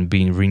 and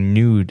being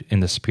renewed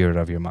in the spirit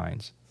of your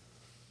minds.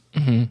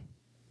 Mm-hmm.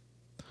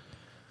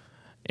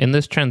 In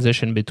this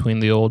transition between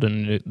the old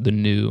and the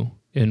new,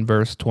 in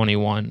verse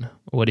 21,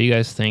 what do you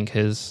guys think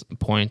his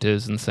point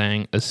is in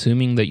saying,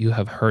 assuming that you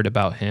have heard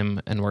about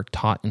him and were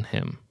taught in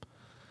him?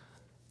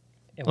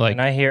 When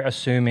I hear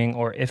assuming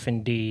or if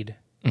indeed,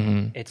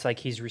 it's like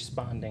he's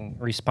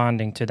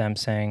responding to them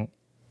saying,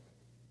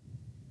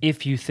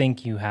 if you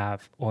think you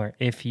have, or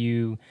if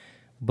you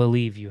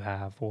believe you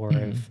have, or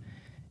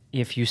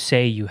if you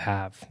say you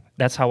have.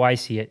 That's how I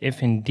see it.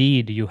 If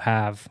indeed you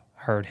have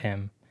heard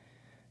him.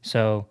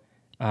 So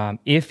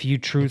if you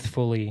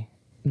truthfully...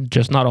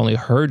 Just not only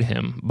heard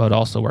him, but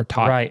also were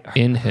taught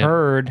in him.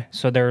 Heard.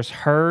 So there's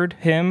heard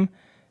him,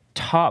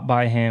 taught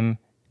by him,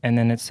 and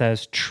then it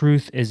says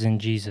truth is in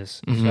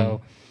Jesus.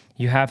 So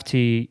you have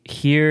to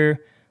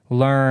hear,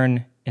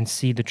 learn, and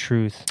see the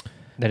truth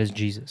that is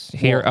Jesus.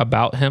 Hear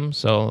about him.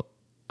 So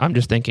I'm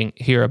just thinking,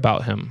 hear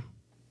about him.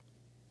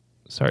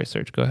 Sorry,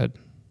 Serge, go ahead.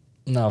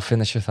 No,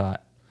 finish your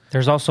thought.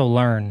 There's also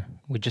learn,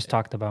 we just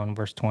talked about in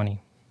verse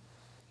 20.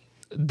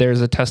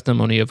 There's a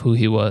testimony of who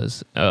he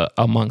was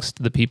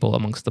amongst the people,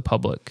 amongst the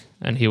public,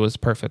 and he was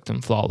perfect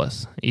and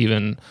flawless.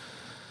 Even,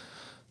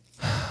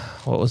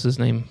 what was his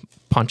name?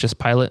 Pontius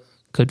Pilate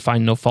could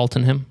find no fault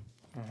in him.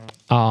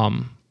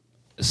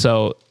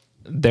 So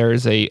there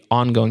is a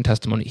ongoing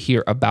testimony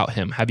here about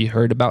him. Have you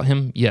heard about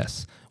him?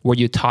 Yes. Were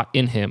you taught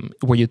in him?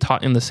 Were you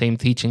taught in the same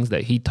teachings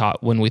that he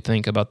taught when we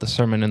think about the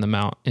Sermon on the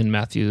Mount in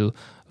Matthew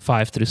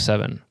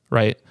 5-7,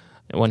 right?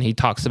 When he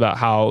talks about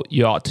how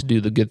you ought to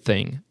do the good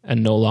thing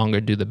and no longer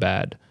do the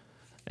bad.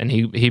 And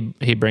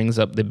he brings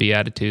up the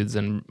Beatitudes,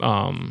 and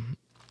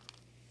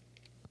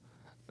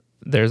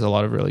there's a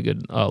lot of really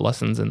good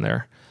lessons in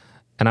there.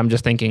 And I'm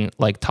just thinking,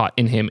 like, taught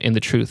in him in the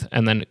truth,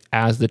 and then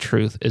as the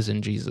truth is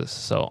in Jesus.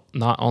 So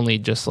not only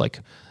just like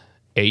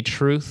a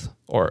truth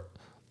or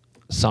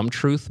some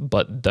truth,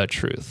 but the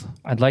truth.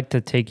 I'd like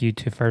to take you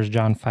to 1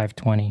 John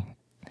 5:20.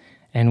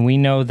 And we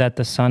know that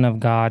the Son of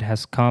God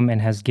has come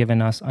and has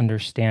given us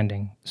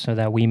understanding, so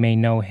that we may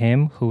know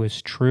him who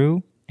is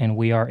true, and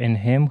we are in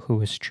him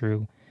who is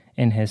true,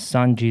 in his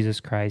Son, Jesus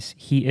Christ.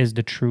 He is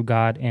the true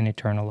God and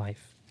eternal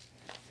life.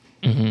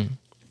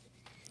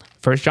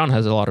 First John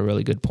has a lot of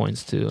really good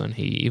points too, and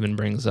he even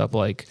brings up,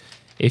 like,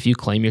 if you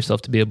claim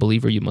yourself to be a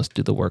believer, you must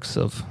do the works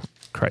of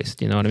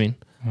Christ. You know what I mean?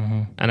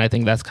 And I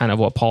think that's kind of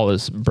what Paul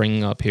is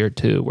bringing up here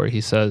too, where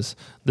he says,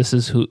 this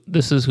is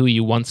who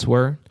you once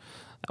were,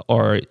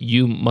 or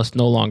you must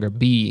no longer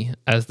be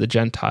as the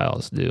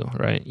Gentiles do,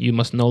 right? You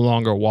must no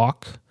longer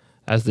walk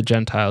as the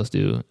Gentiles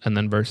do. And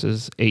then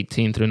verses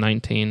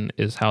 18-19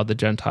 is how the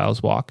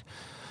Gentiles walk.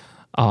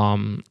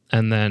 And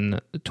then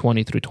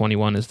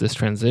 20-21 is this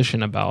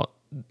transition about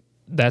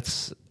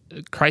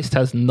Christ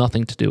has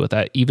nothing to do with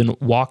that. Even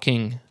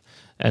walking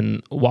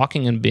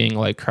and being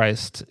like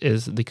Christ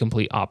is the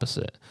complete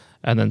opposite.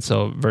 And then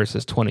so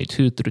verses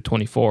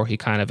 22-24, he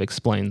kind of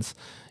explains,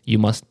 you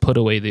must put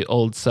away the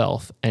old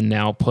self and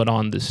now put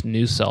on this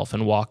new self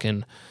and walk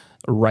in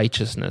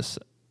righteousness.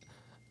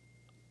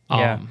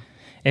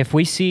 If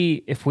we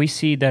see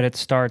that it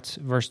starts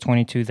verse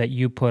 22 that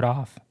you put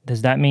off,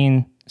 does that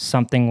mean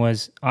something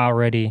was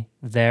already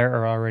there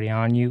or already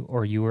on you,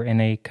 or you were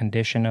in a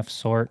condition of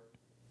sort?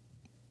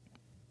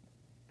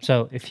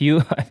 So if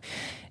you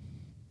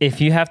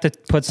have to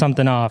put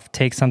something off,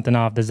 take something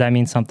off, does that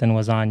mean something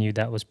was on you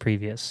that was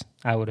previous?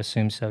 I would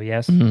assume so,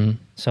 yes.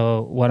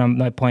 So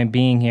my point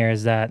being here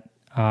is that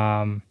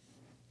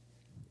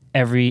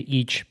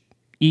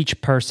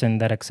each person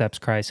that accepts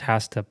Christ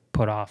has to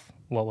put off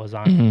what was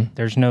on him.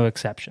 There's no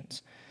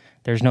exceptions.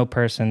 There's no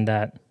person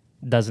that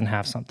doesn't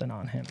have something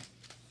on him.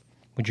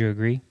 Would you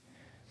agree?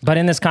 But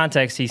in this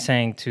context, he's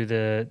saying to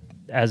the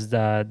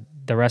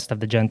rest of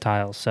the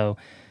Gentiles. So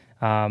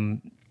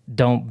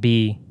don't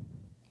be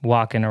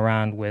walking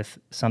around with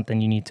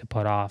something you need to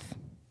put off,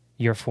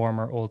 your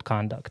former old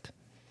conduct.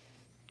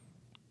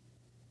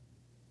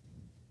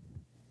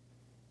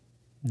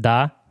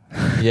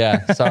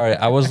 Yeah, sorry.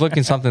 I was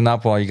looking something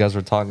up while you guys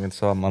were talking,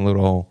 so I'm a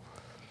little...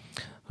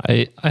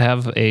 I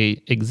have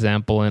a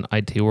example in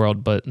IT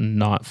world, but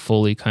not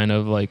fully kind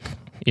of like,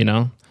 it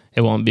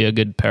won't be a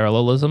good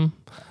parallelism.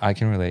 I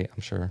can relate,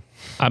 I'm sure.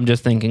 I'm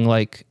just thinking,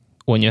 like,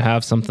 when you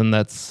have something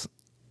that's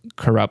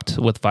corrupt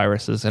with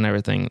viruses and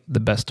everything, the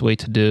best way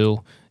to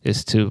do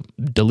is to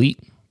delete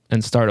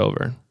and start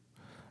over,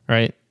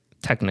 right?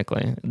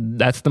 Technically,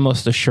 that's the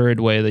most assured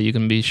way that you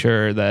can be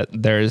sure that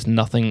there is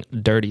nothing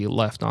dirty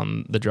left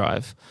on the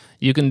drive.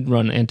 You can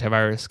run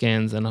antivirus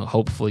scans and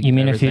hopefully. You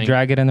mean if you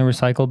drag it in the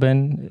recycle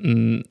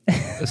bin?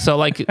 So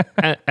like,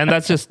 and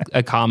that's just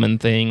a common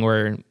thing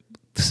where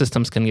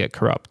systems can get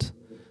corrupt.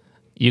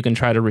 You can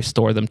try to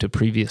restore them to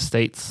previous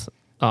states,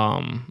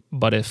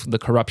 but if the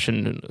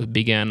corruption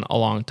began a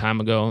long time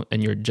ago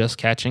and you're just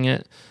catching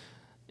it,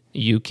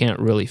 you can't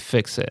really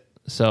fix it.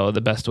 So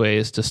the best way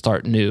is to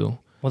start new.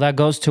 Well, that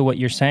goes to what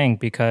you're saying,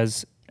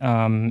 because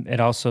it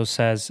also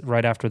says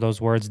right after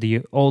those words,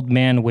 the old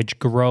man which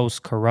grows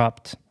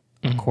corrupt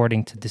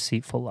according to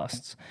deceitful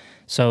lusts.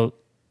 So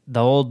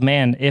the old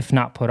man, if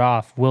not put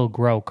off, will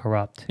grow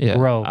corrupt. Yeah.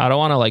 Grow. I don't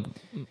want to like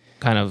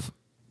kind of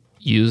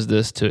use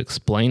this to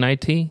explain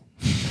IT.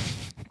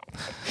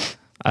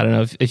 I don't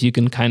know if you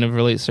can kind of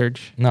relate,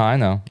 Serge. No, I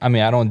know. I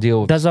mean, I don't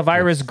deal with... Does a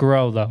virus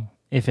grow, though,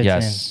 if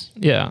it's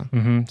in? Yeah.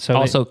 Mm-hmm. So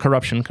also,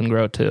 corruption can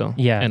grow, too,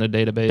 in a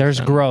database. There's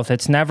growth.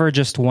 It's never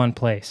just one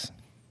place,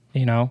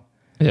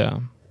 Yeah.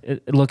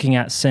 Looking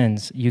at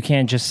sins, you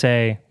can't just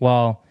say,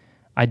 well,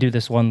 I do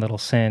this one little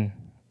sin,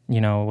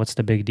 what's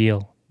the big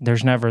deal?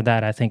 There's never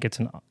that. I think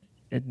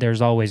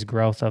there's always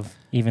growth of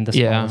even the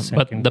smallest sin.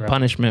 But can the grow.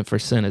 punishment for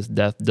sin is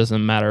death.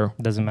 Doesn't matter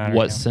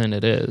what sin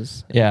it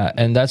is. Yeah,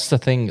 and that's the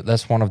thing.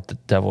 That's one of the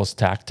devil's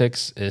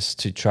tactics, is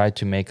to try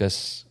to make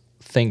us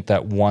think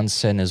that one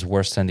sin is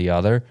worse than the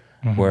other,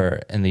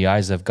 where in the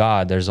eyes of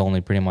God, there's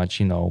only pretty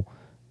much,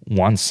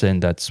 one sin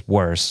that's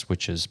worse,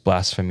 which is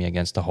blasphemy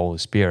against the Holy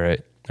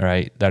Spirit,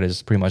 right? That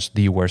is pretty much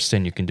the worst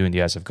sin you can do in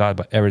the eyes of God,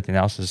 but everything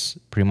else is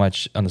pretty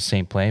much on the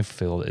same playing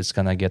field. It's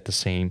going to get the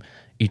same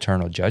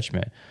eternal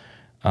judgment.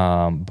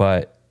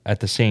 But at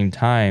the same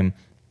time,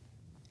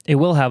 it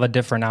will have a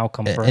different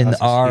outcome for us. In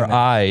our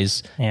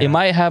eyes, Yeah. it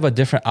might have a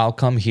different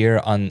outcome here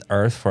on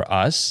earth for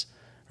us,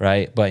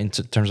 right? But in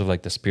terms of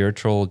like the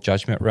spiritual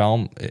judgment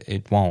realm,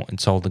 it won't.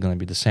 It's all going to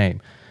be the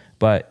same.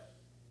 But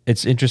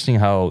it's interesting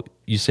how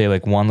you say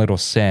like one little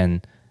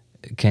sin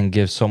can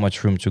give so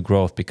much room to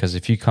growth, because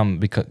if you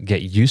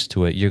get used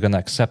to it, you're going to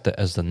accept it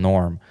as the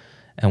norm.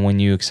 And when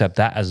you accept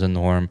that as the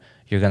norm,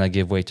 you're going to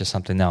give way to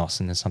something else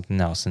and then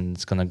something else, and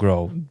it's going to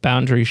grow.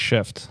 Boundaries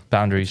shift.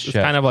 It's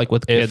kind of like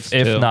with kids,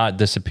 if too. not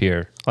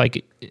disappear.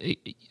 Like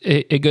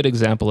a good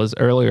example is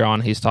earlier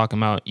on, he's talking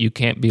about you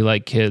can't be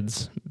like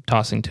kids,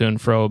 tossing to and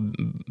fro,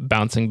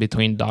 bouncing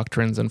between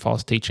doctrines and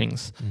false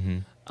teachings.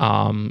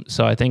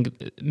 So I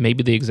think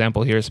maybe the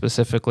example here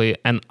specifically,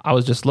 and I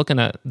was just looking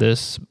at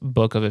this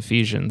book of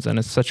Ephesians, and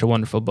it's such a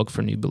wonderful book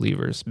for new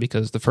believers,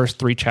 because the first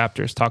 3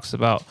 chapters talks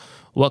about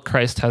what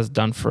Christ has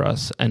done for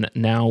us, and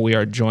now we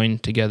are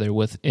joined together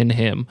within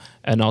him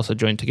and also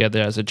joined together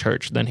as a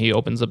church. Then he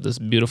opens up this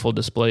beautiful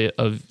display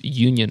of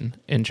union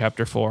in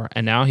chapter 4,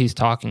 and now he's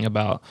talking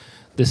about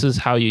this is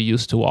how you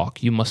used to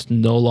walk. You must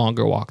no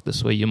longer walk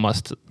this way. You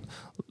must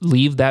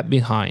leave that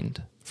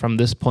behind from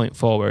this point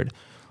forward.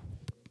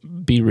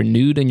 Be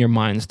renewed in your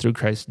minds through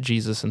Christ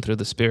Jesus and through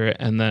the Spirit,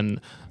 and then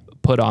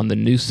put on the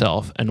new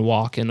self and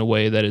walk in a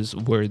way that is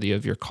worthy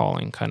of your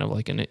calling, kind of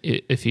like in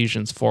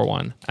Ephesians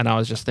 4:1. And I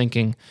was just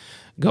thinking,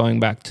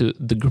 going back to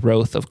the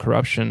growth of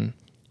corruption,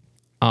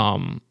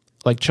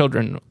 like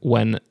children,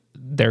 when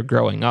they're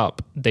growing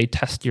up, they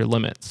test your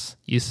limits.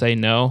 You say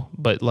no,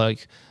 but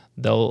like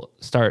they'll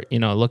start,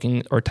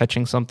 looking or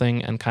touching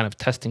something and kind of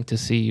testing to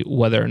see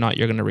whether or not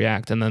you're going to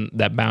react. And then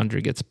that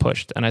boundary gets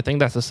pushed. And I think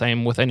that's the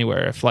same with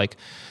anywhere. If like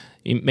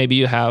maybe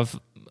you have,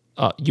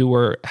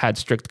 had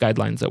strict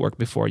guidelines at work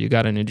before, you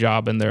got a new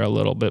job and they're a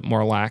little bit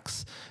more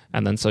lax.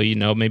 And then so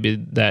maybe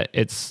that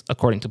it's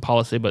according to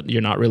policy, but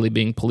you're not really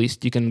being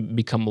policed. You can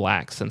become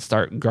lax and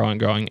start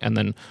growing. And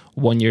then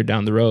 1 year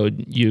down the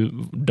road,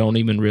 you don't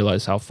even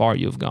realize how far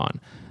you've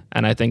gone.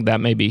 And I think that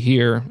maybe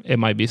here, it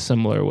might be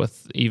similar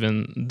with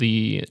even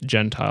the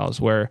Gentiles,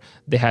 where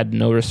they had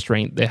no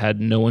restraint. They had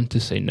no one to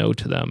say no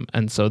to them.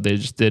 And so they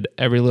just did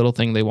every little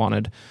thing they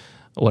wanted.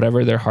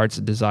 Whatever their hearts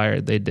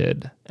desired, they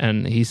did.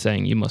 And he's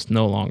saying you must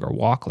no longer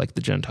walk like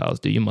the Gentiles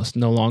do. You must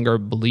no longer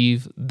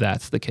believe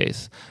that's the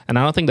case. And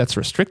I don't think that's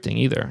restricting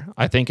either.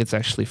 I think it's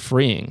actually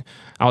freeing.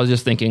 I was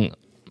just thinking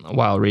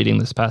while reading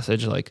this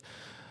passage, like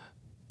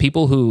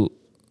people who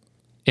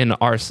in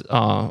our,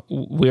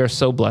 we are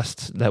so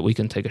blessed that we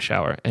can take a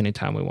shower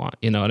anytime we want.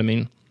 You know what I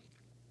mean?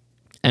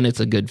 And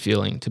it's a good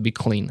feeling to be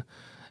clean.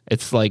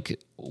 It's like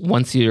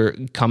once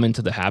you come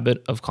into the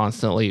habit of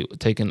constantly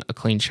taking a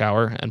clean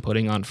shower and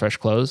putting on fresh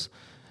clothes,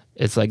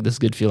 it's like this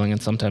good feeling.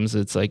 And sometimes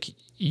it's like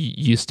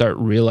you start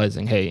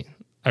realizing, hey,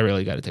 I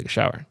really got to take a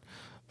shower.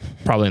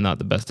 Probably not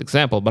the best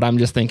example, but I'm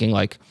just thinking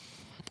like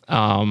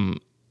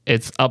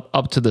it's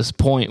up to this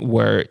point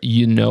where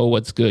you know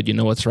what's good, you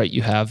know what's right,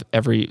 you have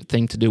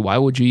everything to do. Why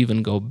would you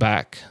even go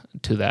back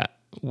to that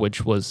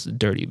which was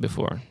dirty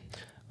before?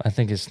 I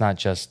think it's not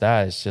just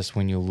that. It's just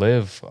when you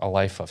live a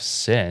life of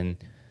sin,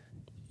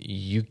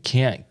 you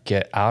can't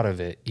get out of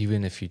it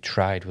even if you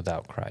tried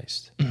without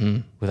Christ.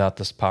 Without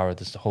this power,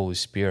 this Holy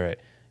Spirit,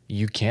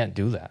 you can't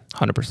do that.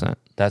 100%.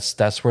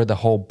 That's where the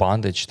whole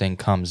bondage thing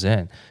comes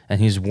in. And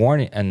he's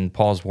warning, and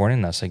Paul's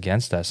warning us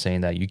against that,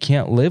 saying that you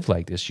can't live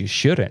like this. You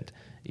shouldn't,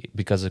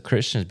 because of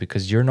Christians,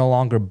 because you're no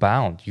longer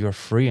bound. You're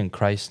free in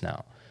Christ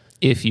now.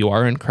 If you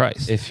are in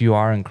Christ. If you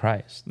are in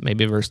Christ.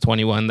 Maybe verse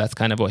 21, that's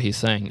kind of what he's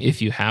saying.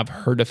 If you have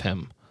heard of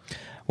him.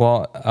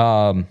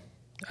 Well,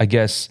 I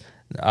guess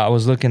I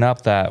was looking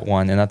up that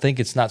one, and I think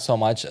it's not so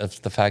much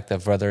of the fact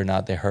of whether or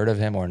not they heard of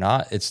him or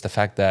not. It's the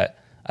fact that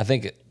I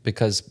think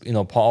because,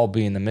 Paul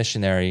being the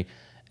missionary,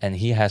 and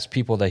he has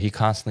people that he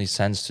constantly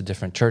sends to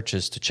different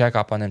churches to check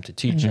up on him, to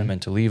teach him,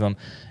 and to leave him.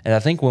 And I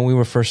think when we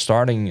were first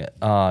starting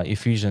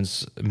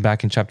Ephesians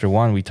back in chapter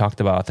 1, we talked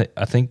about,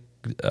 I think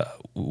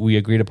we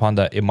agreed upon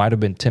that it might have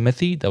been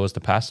Timothy that was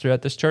the pastor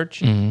at this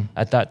church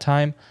at that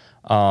time.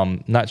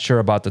 Not sure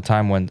about the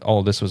time when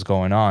all this was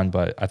going on,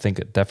 but I think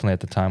definitely at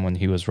the time when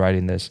he was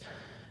writing this.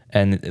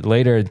 And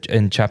later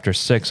in chapter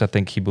 6, I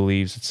think he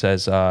believes it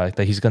says that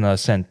he's going to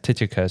send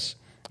Tychicus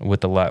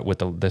with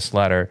this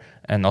letter,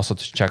 and also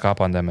to check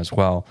up on them as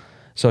well.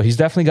 So he's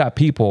definitely got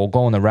people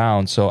going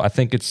around. So I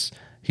think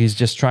he's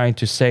just trying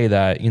to say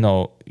that,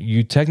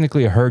 you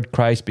technically heard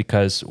Christ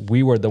because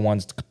we were the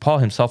ones. Paul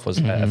himself was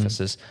at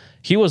Ephesus.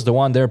 He was the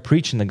one there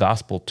preaching the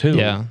gospel too.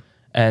 Yeah.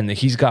 And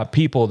he's got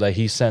people that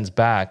he sends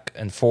back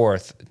and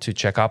forth to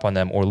check up on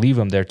them or leave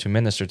them there to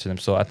minister to them.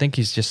 So I think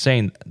he's just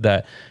saying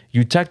that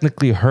you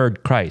technically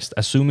heard Christ, I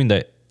assume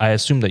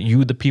that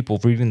you, the people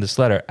reading this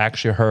letter,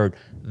 actually heard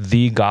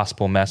the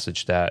gospel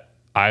message that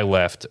I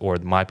left or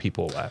my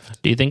people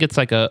left. Do you think it's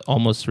like a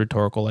almost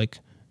rhetorical, like,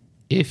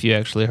 if you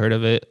actually heard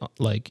of it,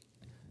 like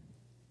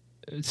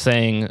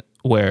saying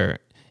where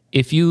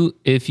if you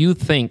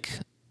think,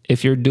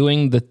 if you're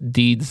doing the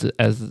deeds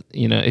as,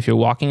 if you're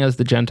walking as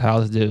the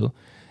Gentiles do,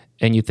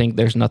 and you think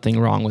there's nothing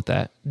wrong with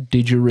that,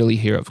 did you really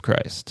hear of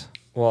Christ?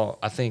 Well,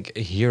 I think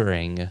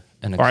hearing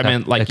and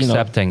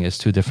accepting is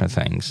two different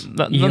things.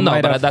 But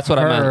that's what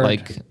I meant.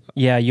 Like,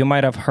 yeah, you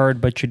might have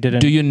heard, but you didn't.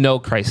 Do you know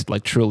Christ,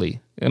 like,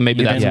 truly? And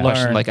maybe that's a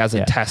question, like, as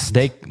a test.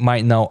 They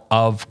might know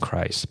of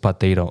Christ, but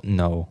they don't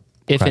know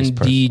if Christ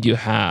indeed personally. You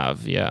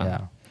have.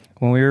 Yeah.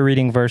 When we were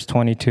reading verse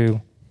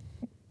 22,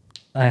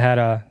 I had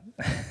a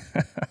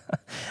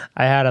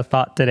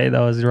thought today that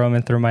was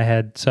roaming through my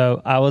head.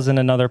 So I was in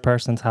another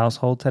person's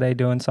household today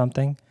doing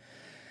something,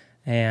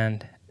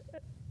 and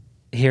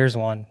here's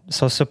one.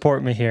 So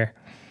support me here.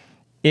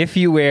 If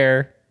you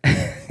wear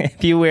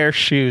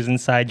shoes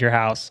inside your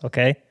house,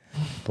 okay?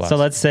 Bless. So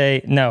let's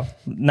say, no,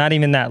 not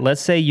even that.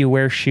 Let's say you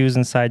wear shoes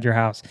inside your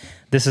house.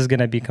 This is going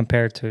to be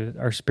compared to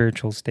our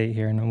spiritual state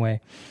here in a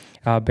way.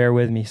 Bear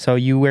with me. So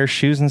you wear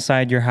shoes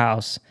inside your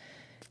house.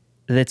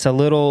 It's a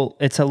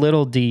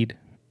little deed.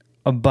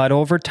 But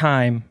over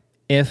time,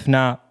 if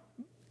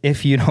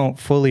you don't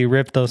fully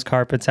rip those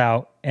carpets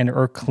out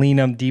or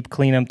deep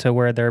clean them to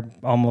where they're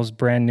almost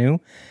brand new,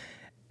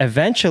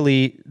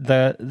 eventually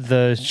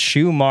the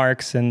shoe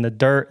marks and the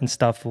dirt and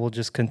stuff will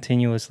just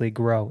continuously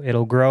grow.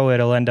 It'll grow.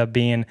 It'll end up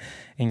being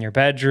in your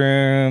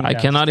bedroom. I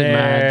cannot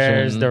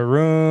imagine. The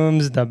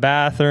rooms, the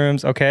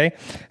bathrooms. Okay.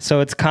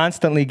 So it's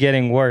constantly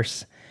getting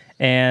worse.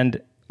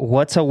 And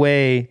what's a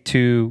way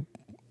to,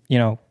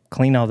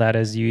 clean all that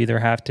is you either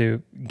have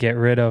to get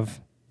rid of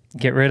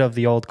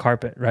the old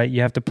carpet, right?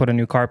 You have to put a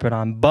new carpet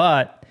on,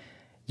 but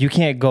you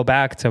can't go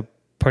back to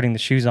putting the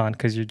shoes on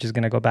because you're just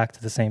going to go back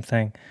to the same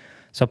thing.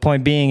 So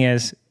point being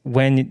is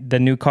when the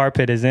new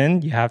carpet is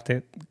in, you have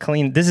to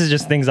clean. This is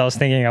just things I was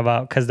thinking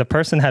about because the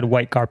person had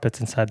white carpets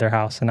inside their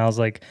house. And I was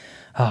like,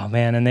 oh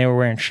man. And they were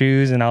wearing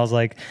shoes. And I was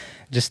like,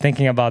 just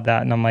thinking about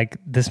that. And I'm like,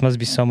 this must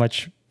be so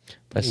much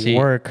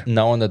work.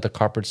 Knowing that the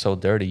carpet's so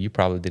dirty, you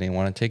probably didn't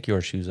want to take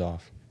your shoes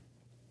off.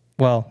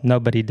 Well,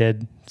 nobody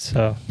did.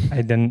 So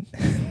I didn't.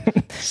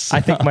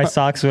 I think my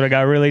socks would have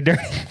got really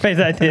dirty if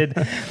I did.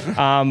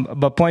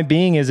 But point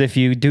being is if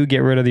you do get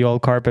rid of the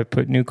old carpet,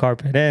 put new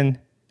carpet in,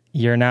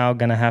 you're now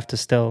going to have to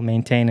still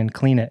maintain and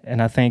clean it.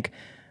 And I think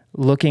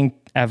looking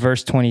at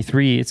verse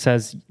 23, it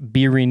says,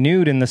 be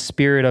renewed in the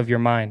spirit of your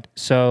mind.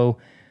 So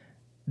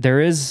there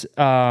is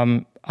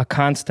a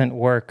constant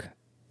work,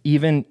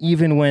 even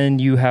when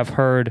you have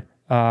heard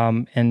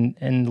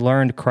and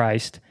learned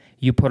Christ,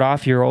 you put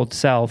off your old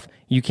self.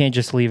 You can't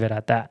just leave it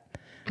at that.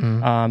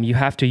 You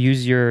have to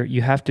use,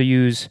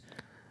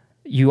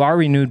 you are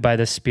renewed by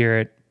the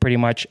Spirit pretty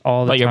much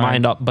all the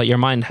time. But your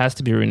mind has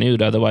to be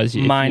renewed. Otherwise,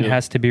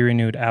 has to be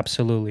renewed.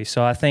 Absolutely.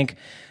 So I think,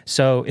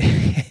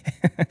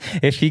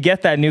 if you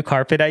get that new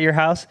carpet at your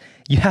house,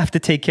 you have to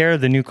take care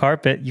of the new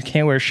carpet. You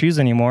can't wear shoes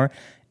anymore.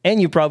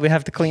 And you probably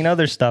have to clean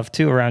other stuff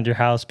too around your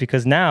house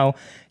because now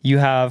you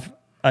have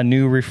a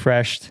new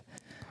refreshed.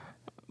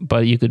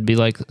 But you could be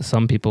like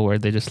some people where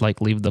they just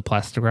like leave the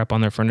plastic wrap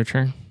on their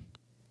furniture.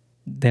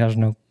 There's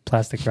no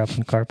plastic wrap on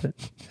the carpet.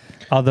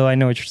 Although I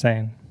know what you're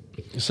saying.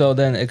 So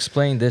then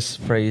explain this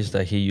phrase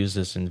that he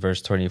uses in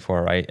verse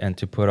 24, right? And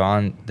to put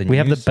on the new self. We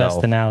have the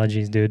best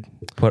analogies, dude.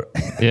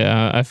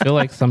 Yeah, I feel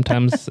like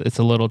sometimes it's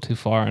a little too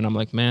far. And I'm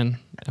like, man,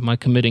 am I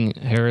committing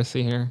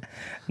heresy here?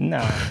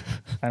 No,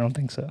 I don't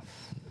think so.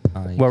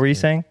 What were you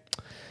saying?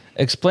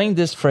 Explain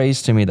this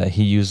phrase to me that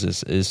he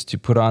uses, is to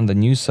put on the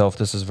new self.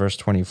 This is verse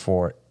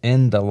 24,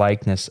 in the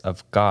likeness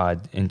of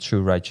God in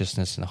true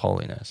righteousness and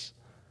holiness.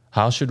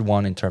 How should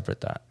one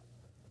interpret that?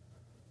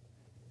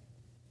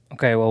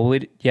 Okay, well,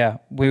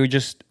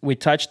 we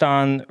touched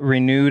on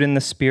renewed in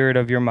the spirit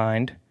of your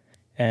mind.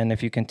 And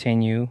if you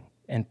continue,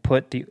 and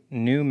put the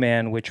new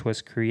man which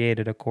was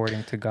created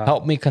according to God.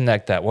 Help me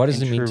connect that. What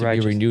does it mean to be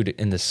renewed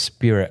in the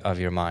spirit of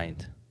your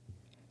mind?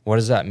 What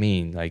does that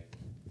mean? Like,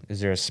 is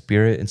there a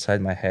spirit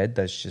inside my head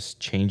that's just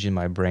changing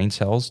my brain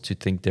cells to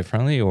think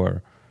differently,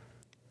 or?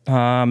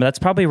 That's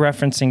probably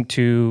referencing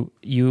to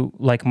you,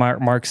 like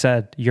Mark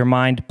said, your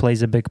mind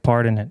plays a big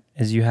part in it.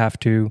 Is you have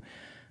to,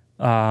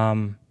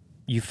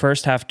 you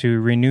first have to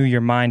renew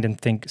your mind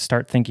and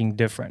start thinking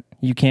different.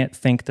 You can't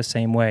think the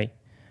same way.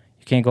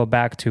 You can't go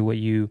back to what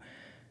you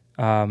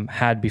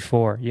had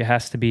before. It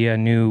has to be a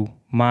new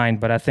mind.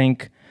 But I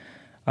think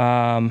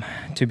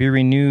to be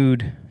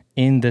renewed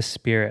in the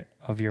spirit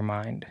of your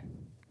mind.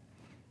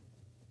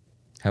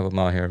 Have him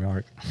out here,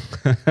 Mark.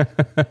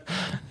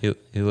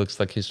 He looks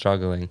like he's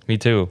struggling. Me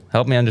too.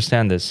 Help me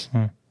understand this.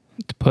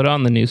 To put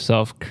on the new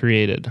self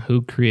created.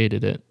 Who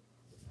created it?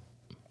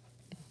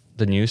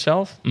 The new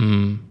self?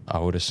 Mm-hmm. I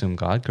would assume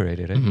God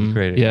created it. Mm-hmm. He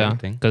created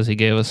everything. Because he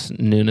gave us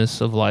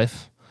newness of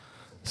life.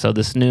 So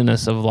this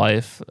newness of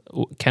life,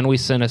 can we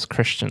sin as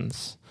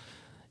Christians?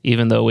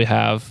 Even though we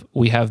have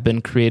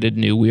been created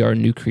new, we are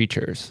new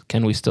creatures.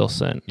 Can we still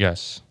sin?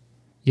 Yes.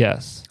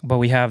 Yes. But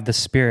we have the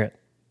Spirit.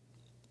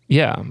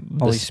 Yeah.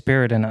 Holy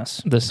Spirit in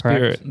us. The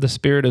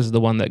Spirit is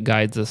the one that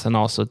guides us and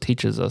also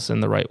teaches us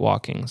in the right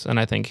walkings. And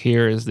I think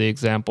here is the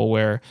example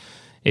where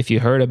if you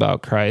heard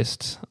about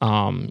Christ,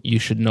 you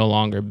should no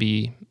longer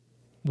be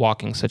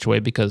walking such a way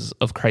because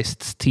of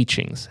Christ's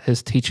teachings.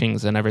 His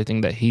teachings and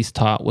everything that he's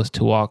taught was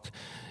to walk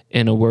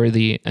in a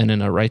worthy and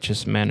in a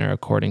righteous manner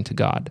according to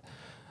God.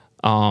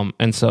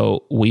 And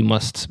so we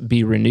must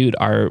be renewed.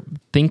 Our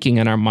thinking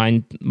and our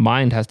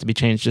mind has to be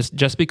changed.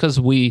 Just because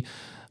we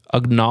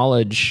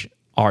acknowledge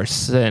our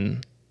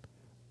sin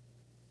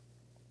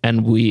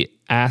and we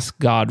ask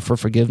God for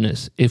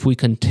forgiveness, if we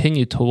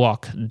continue to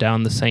walk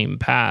down the same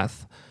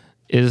path,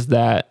 is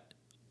that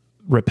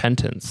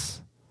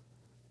repentance?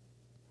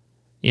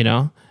 You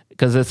know,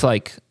 because it's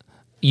like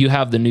you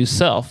have the new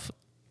self.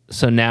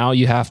 So now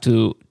you have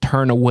to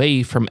turn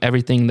away from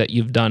everything that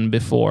you've done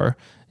before,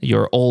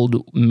 your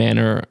old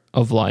manner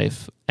of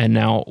life, and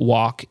now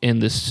walk in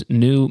this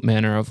new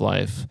manner of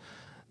life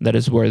that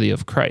is worthy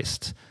of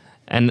Christ.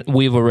 And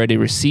we've already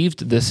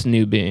received this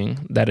new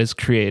being that is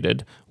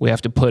created. We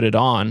have to put it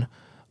on,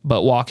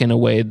 but walk in the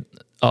way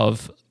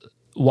of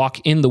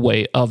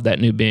that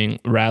new being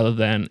rather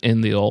than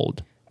in the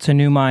old. It's a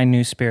new mind,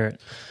 new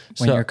spirit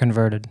when you're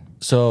converted.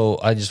 So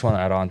I just want to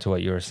add on to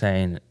what you were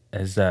saying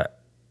is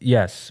that,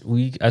 yes,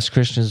 we as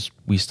Christians,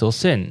 we still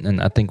sin.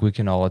 And I think we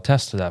can all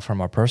attest to that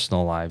from our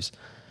personal lives.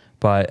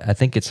 But I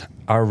think it's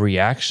our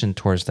reaction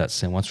towards that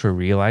sin. Once we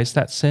realize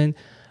that sin,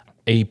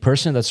 a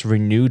person that's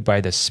renewed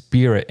by the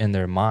Spirit in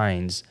their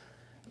minds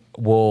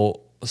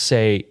will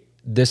say,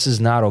 this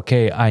is not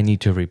okay. I need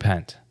to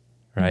repent,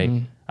 right?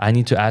 Mm-hmm. I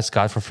need to ask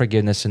God for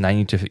forgiveness, and I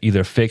need to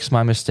either fix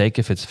my mistake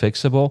if it's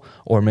fixable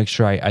or make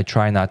sure I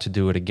try not to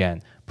do it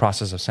again.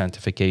 Process of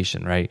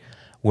sanctification, right?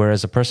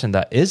 Whereas a person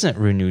that isn't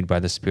renewed by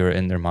the Spirit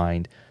in their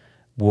mind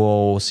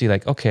will see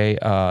like, okay,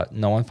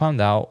 no one found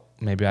out.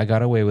 Maybe I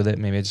got away with it.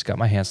 Maybe I just got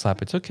my hand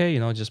slapped. It's okay,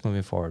 just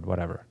moving forward,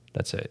 whatever.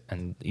 That's it.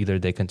 And either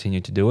they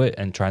continue to do it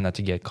and try not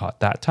to get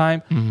caught that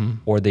time, mm-hmm.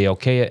 or they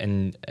okay it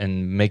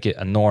and make it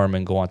a norm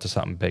and go on to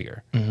something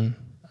bigger.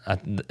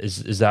 Mm-hmm.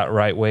 Is that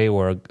right way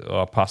or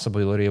a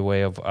possibility a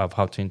way of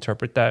how to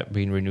interpret that,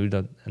 being renewed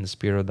in the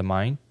spirit of the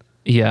mind?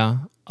 Yeah.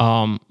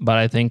 But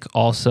I think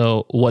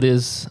also what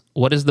is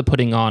the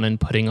putting on and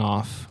putting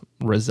off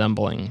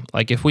resembling?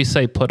 Like if we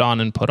say put on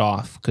and put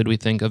off, could we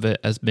think of it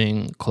as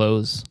being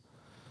clothes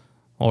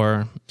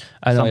or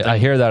I know I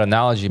hear that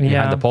analogy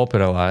behind the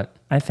pulpit a lot.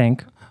 I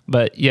think.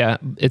 But yeah,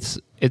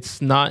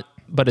 it's not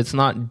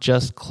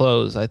just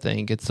clothes, I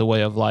think. It's a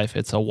way of life.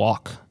 It's a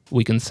walk,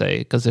 we can say.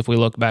 Because if we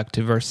look back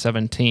to verse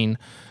 17,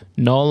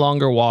 no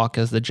longer walk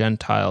as the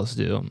Gentiles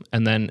do.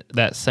 And then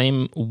that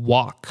same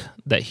walk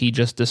that he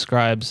just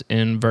describes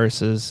in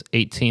verses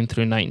 18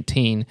 through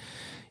 19,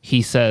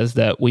 he says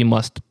that we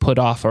must put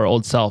off our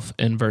old self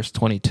in verse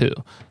 22.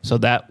 So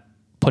that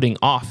putting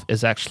off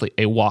is actually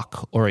a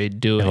walk or a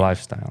doing. A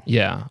lifestyle.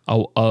 Yeah,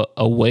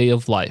 a way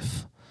of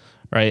life,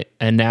 right?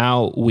 And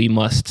now we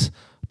must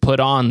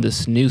put on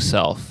this new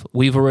self.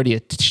 We've already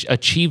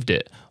achieved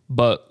it,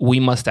 but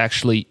we must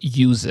actually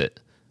use it.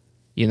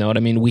 You know what I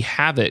mean? We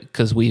have it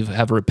because we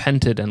have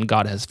repented and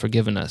God has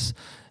forgiven us.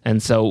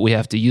 And so we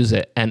have to use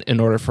it. And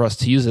in order for us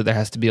to use it, there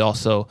has to be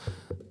also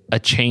a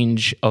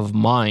change of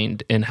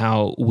mind in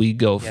how we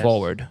go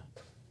forward.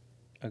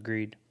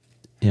 Agreed.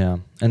 Yeah.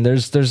 And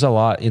there's a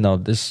lot,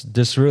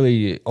 this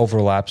really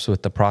overlaps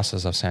with the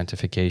process of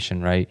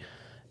sanctification, right?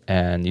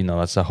 And,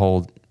 that's a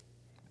whole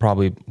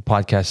probably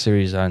podcast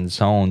series on its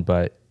own.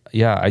 But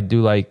yeah, I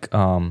do like,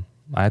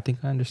 I think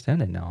I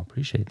understand it now.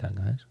 Appreciate that,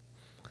 guys.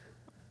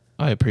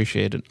 I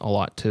appreciate it a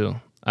lot too.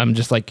 I'm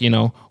just like,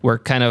 we're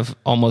kind of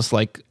almost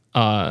like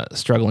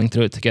struggling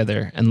through it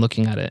together and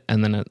looking at it.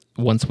 And then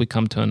once we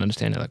come to an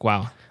understanding, like,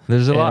 wow,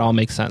 it all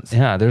makes sense.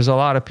 Yeah, there's a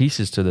lot of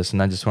pieces to this.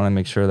 And I just want to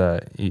make sure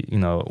that,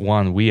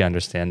 one, we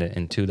understand it,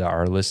 and two, that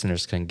our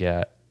listeners can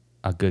get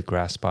a good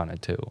grasp on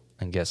it too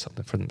and get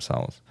something for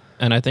themselves.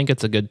 And I think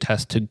it's a good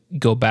test to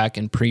go back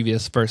in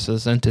previous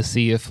verses and to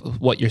see if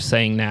what you're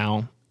saying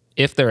now,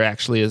 if there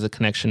actually is a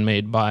connection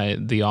made by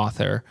the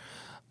author,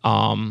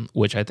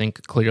 which I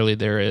think clearly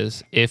there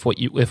is, if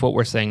what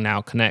we're saying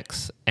now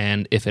connects,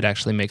 and if it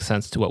actually makes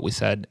sense to what we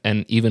said,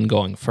 and even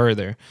going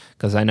further,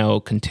 because I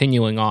know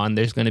continuing on,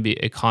 there's going to be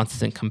a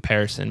constant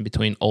comparison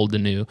between old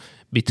and new,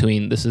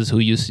 between this is who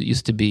you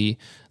used to be,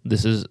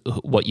 this is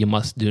what you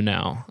must do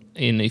now.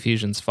 In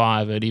Ephesians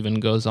 5, it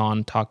even goes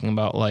on talking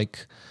about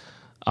like,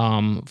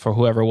 for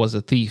whoever was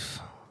a thief,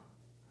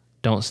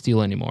 don't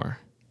steal anymore.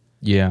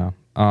 Yeah.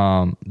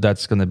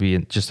 That's going to be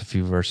in just a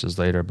few verses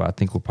later, but I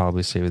think we'll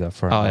probably save that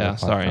for another podcast.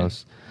 Sorry.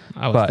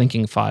 I was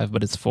thinking 5,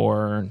 but it's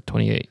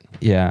 4:28.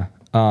 Yeah.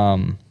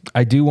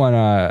 I do want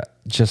to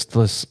just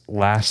this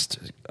last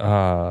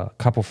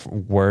couple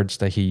words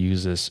that he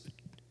uses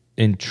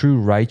in true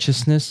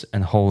righteousness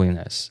and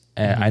holiness.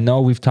 And I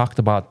know we've talked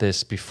about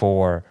this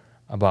before,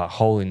 about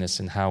holiness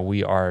and how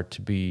we are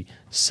to be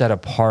set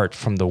apart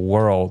from the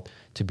world,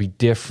 to be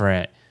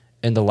different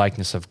in the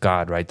likeness of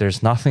God, right?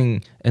 There's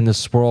nothing in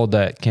this world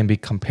that can be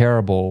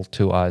comparable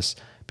to us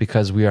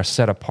because we are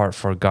set apart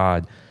for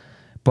God.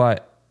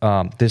 But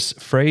this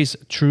phrase,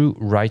 true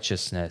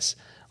righteousness,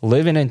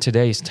 living in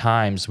today's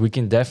times, we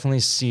can definitely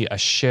see a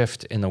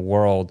shift in the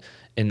world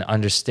in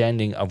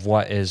understanding of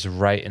what is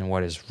right and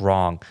what is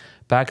wrong.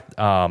 Back,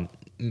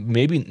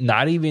 maybe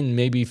not even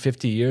maybe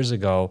 50 years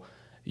ago,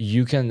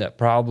 you can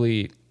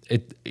probably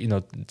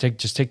take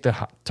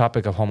the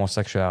topic of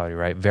homosexuality,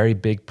 right? Very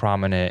big,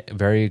 prominent,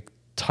 very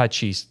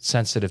touchy,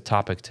 sensitive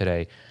topic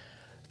today.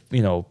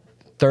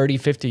 30,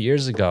 50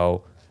 years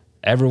ago,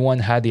 everyone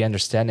had the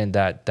understanding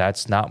that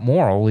that's not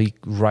morally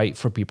right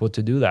for people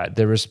to do that.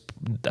 There was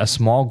a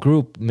small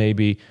group,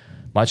 maybe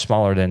much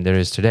smaller than there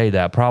is today,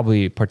 that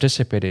probably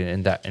participated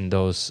in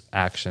those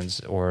actions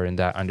or in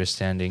that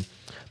understanding.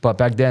 But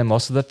back then,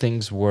 most of the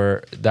things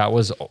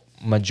was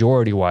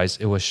majority-wise,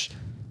 it was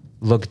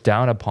looked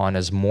down upon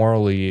as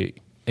morally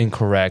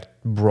incorrect,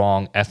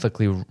 wrong,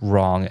 ethically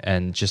wrong,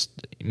 and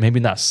just maybe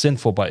not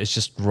sinful, but it's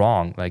just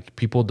wrong. Like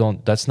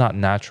that's not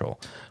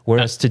natural.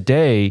 Whereas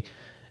today,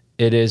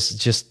 it is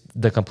just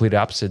the complete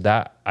opposite.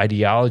 That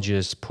ideology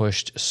is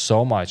pushed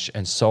so much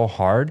and so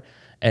hard.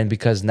 And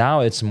because now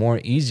it's more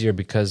easier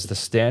because the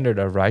standard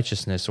of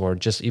righteousness or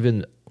just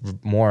even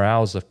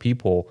morals of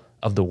people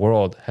of the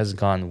world has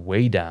gone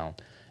way down.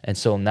 And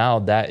so now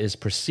that is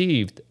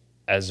perceived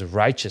as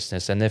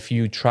righteousness. And if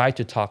you try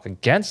to talk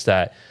against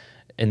that,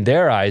 in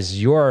their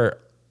eyes, you're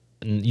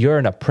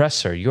an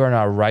oppressor. You're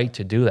not right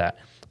to do that.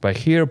 But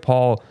here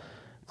Paul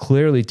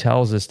clearly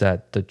tells us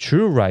that the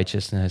true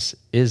righteousness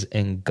is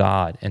in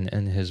God and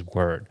in his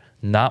word,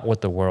 not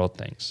what the world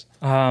thinks.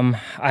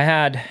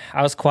 I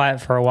was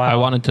quiet for a while. I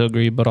wanted to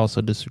agree, but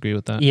also disagree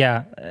with that.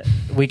 Yeah,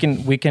 we can.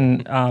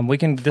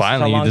 This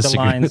Finally, is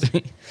along the lines.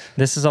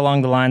 This is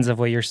along the lines of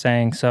what you're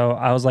saying. So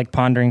I was like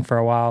pondering for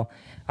a while.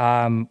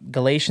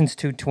 Galatians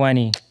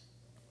 2:20.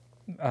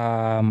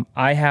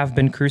 I have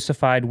been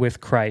crucified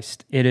with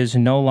Christ. It is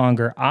no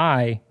longer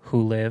I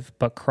who live,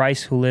 but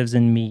Christ who lives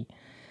in me.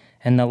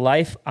 And the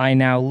life I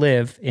now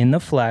live in the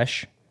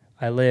flesh,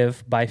 I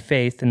live by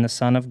faith in the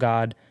Son of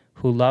God,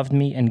 who loved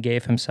me and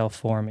gave himself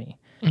for me.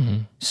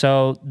 Mm-hmm.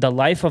 So the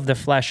life of the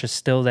flesh is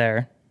still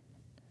there,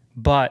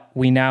 but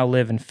we now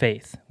live in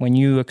faith. When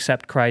you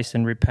accept Christ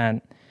and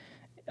repent,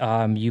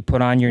 you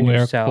put on your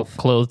new self.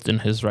 Clothed in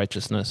his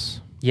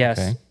righteousness. Yes.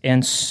 Okay.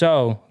 And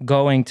so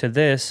going to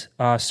this,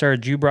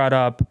 Serge, you brought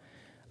up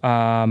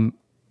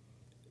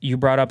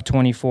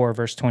 24,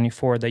 verse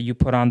 24, that you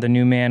put on the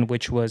new man,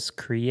 which was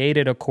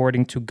created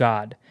according to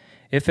God.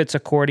 If it's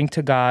according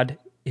to God,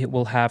 it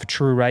will have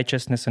true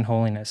righteousness and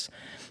holiness.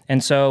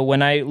 And so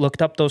when I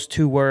looked up those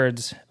two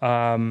words,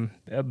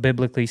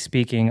 biblically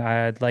speaking,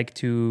 I'd like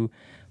to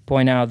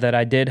point out that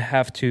I did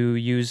have to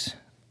use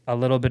a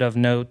little bit of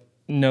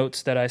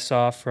notes that I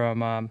saw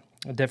from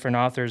different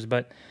authors.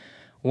 But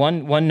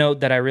one note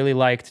that I really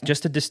liked,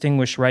 just to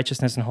distinguish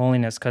righteousness and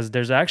holiness, because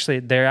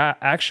there are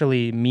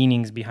actually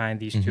meanings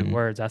behind these two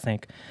words, I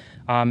think.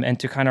 And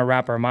to kind of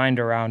wrap our mind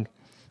around,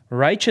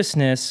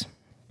 righteousness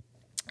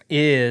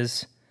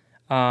is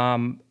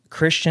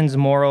Christian's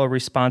moral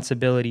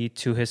responsibility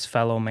to his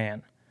fellow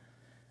man.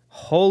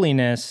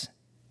 Holiness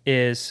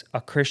is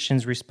a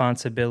Christian's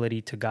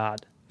responsibility to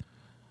God.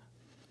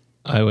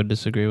 I would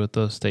disagree with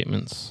those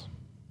statements.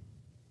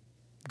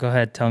 Go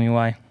ahead, tell me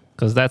why.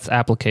 Because that's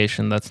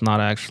application. That's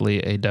not actually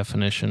a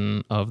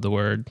definition of the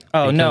word.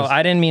 Oh, no,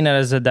 I didn't mean that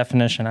as a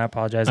definition. I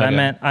apologize.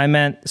 Okay. I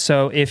meant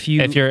so if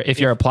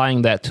you're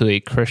applying that to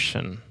a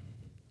Christian,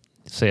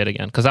 say it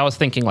again. Because I was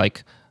thinking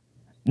like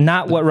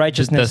not what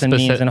righteousness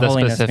means and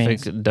holiness means. The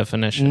specific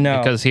definition. No.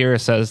 Because here it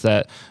says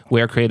that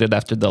we are created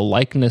after the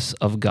likeness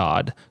of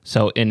God.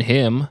 So in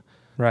him,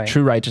 Right.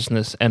 True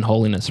righteousness and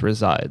holiness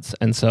resides.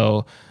 And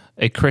so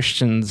a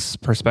Christian's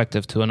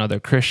perspective to another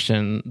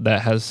Christian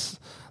that's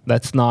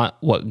not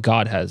what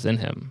God has in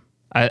him.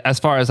 As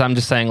far as I'm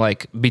just saying,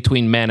 like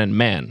between man and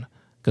man,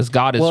 because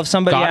God is, well, if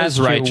somebody God asks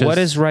is righteous. you, what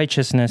is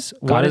righteousness?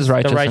 God is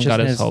righteous and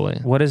God is holy.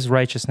 What is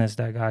righteousness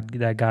that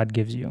God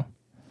gives you?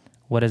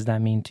 What does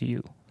that mean to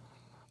you?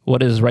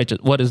 What is righteous?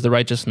 What is the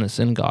righteousness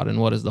in God, and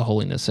what is the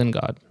holiness in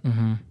God?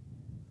 Mm-hmm.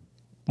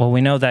 Well,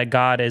 we know that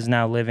God is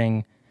now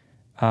living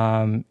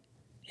in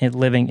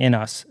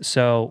us.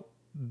 So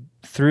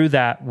through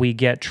that, we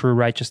get true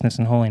righteousness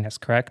and holiness,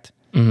 correct?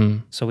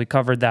 Mm-hmm. So we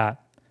covered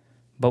that.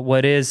 But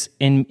what is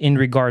in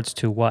regards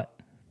to what?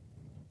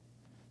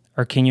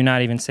 Or can you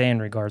not even say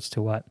in regards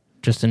to what?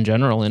 Just in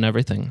general, in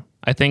everything.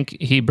 I think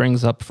he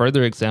brings up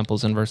further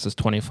examples in verses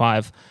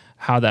 25,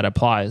 how that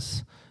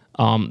applies.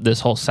 This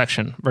whole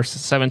section,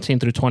 verses 17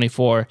 through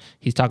 24,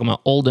 he's talking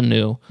about old and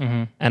new.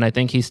 Mm-hmm. And I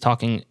think he's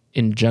talking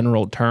in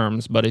general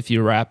terms, but if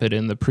you wrap it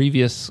in the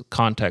previous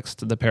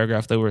context, the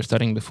paragraph that we were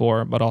studying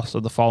before, but also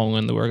the following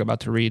one that we're about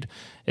to read,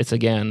 it's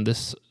again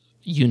this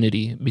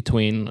unity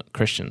between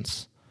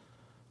Christians.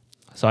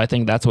 So I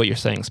think that's what you're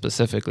saying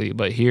specifically,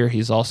 but here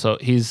he's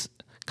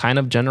kind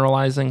of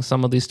generalizing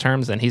some of these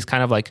terms, and he's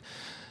kind of like,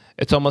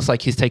 it's almost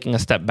like he's taking a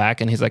step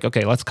back and he's like,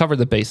 okay, let's cover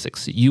the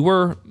basics.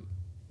 You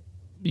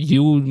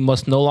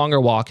must no longer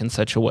walk in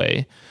such a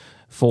way,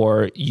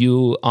 for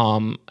you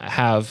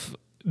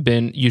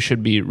you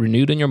should be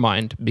renewed in your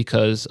mind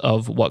because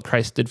of what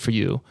Christ did for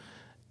you,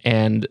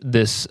 and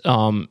this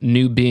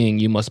new being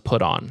you must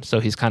put on. So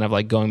he's kind of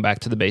like going back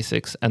to the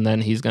basics, and then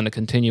he's going to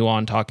continue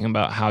on talking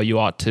about how you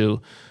ought to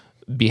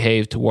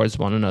behave towards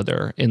one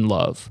another in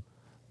love,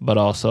 but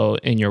also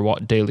in your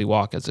daily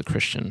walk as a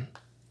Christian.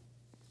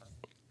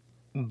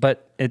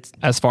 But it's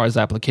as far as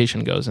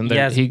application goes, and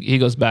yes, he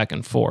goes back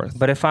and forth.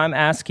 But if I'm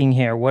asking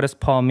here, what does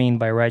Paul mean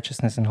by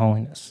righteousness and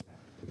holiness?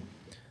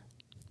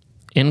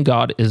 In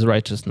God is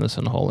righteousness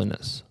and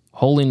holiness.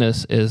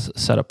 Holiness is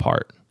set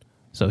apart.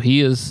 So he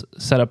is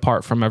set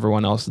apart from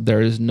everyone else.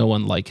 There is no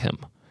one like him.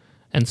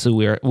 And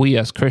so we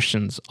as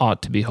Christians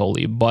ought to be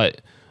holy,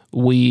 but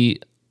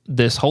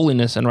this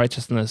holiness and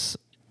righteousness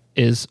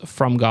is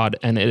from God,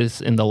 and it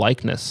is in the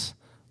likeness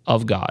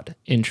of God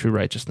in true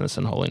righteousness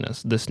and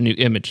holiness, this new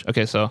image.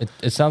 Okay, so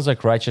it sounds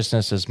like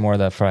righteousness is more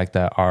the fact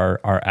that our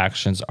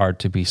actions are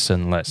to be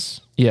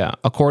sinless. Yeah,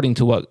 according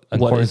to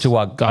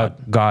what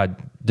God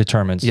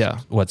determines, yeah,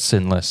 what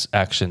sinless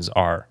actions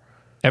are.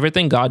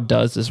 Everything God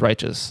does is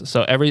righteous.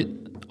 So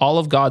all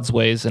of God's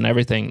ways and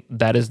everything,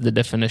 that is the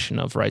definition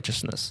of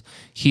righteousness.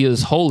 He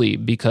is holy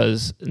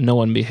because no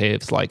one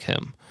behaves like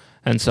him.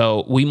 And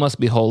so we must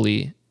be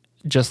holy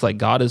just like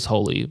God is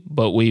holy,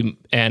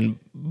 and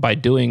by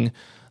doing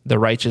the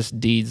righteous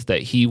deeds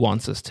that he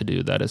wants us to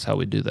do, that is how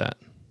we do that.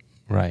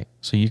 Right.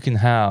 So you can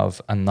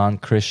have a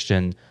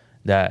non-Christian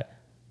that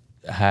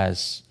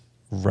has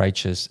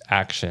righteous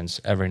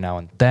actions every now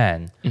and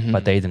then, mm-hmm,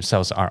 but they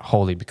themselves aren't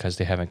holy because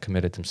they haven't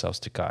committed themselves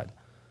to God.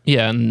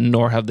 Yeah,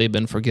 nor have they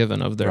been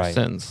forgiven of their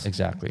sins.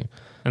 Exactly.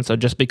 And so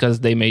just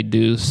because they may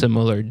do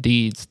similar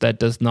deeds, that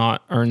does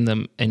not earn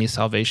them any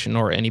salvation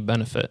or any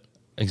benefit.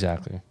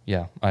 Exactly.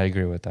 Yeah, I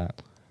agree with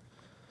that.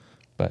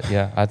 But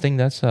yeah, I think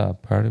that's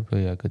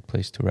probably a good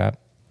place to wrap.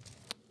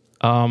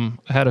 I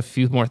had a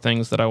few more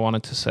things that I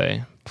wanted to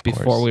say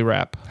before we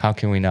wrap. How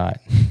can we not?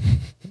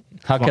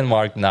 How can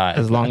Mark not?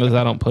 As long as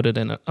I don't put it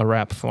in a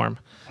wrap form.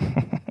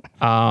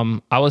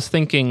 I was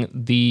thinking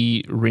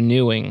the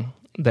renewing.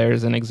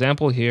 There's an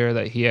example here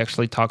that he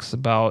actually talks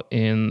about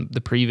in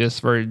the previous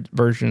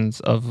versions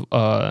of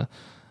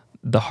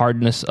the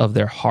hardness of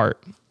their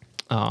heart.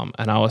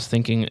 And I was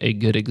thinking a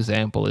good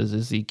example is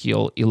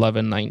Ezekiel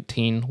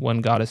 11:19,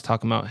 when God is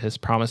talking about his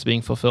promise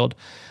being fulfilled.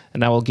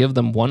 And I will give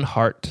them one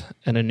heart,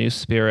 and a new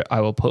spirit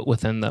I will put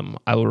within them.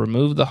 I will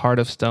remove the heart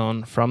of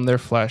stone from their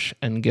flesh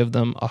and give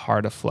them a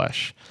heart of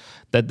flesh,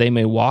 that they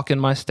may walk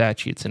in my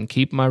statutes and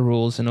keep my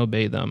rules and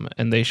obey them.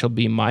 And they shall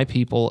be my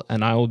people,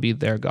 and I will be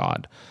their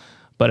God.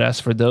 But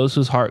as for those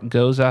whose heart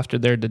goes after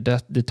their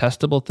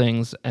detestable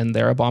things and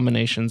their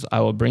abominations, I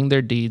will bring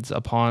their deeds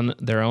upon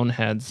their own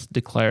heads,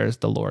 declares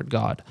the Lord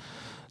God.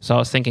 So I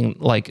was thinking,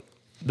 like,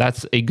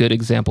 that's a good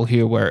example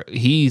here where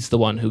he's the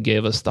one who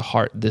gave us the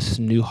heart, this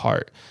new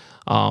heart.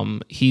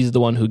 He's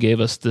the one who gave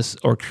us this,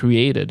 or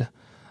created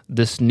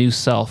this new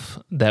self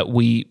that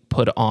we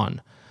put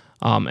on.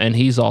 And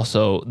he's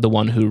also the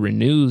one who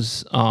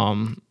renews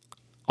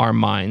our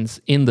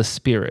minds in the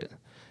spirit.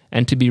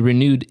 And to be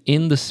renewed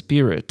in the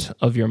spirit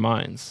of your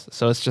minds.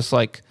 So it's just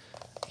like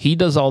he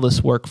does all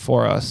this work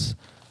for us,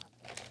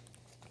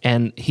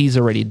 and he's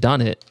already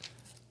done it.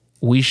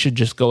 We should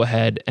just go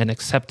ahead and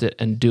accept it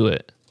and do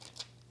it.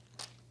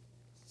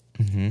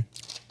 Mm-hmm.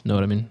 Know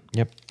what I mean?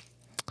 Yep.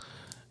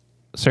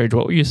 Serge,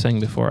 what were you saying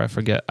before? I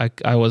forget.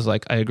 I was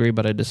like, I agree,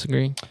 but I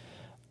disagree.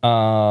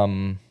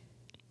 About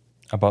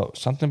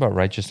something about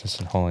righteousness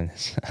and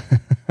holiness.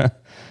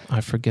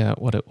 I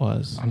forget what it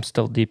was. I'm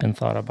still deep in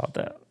thought about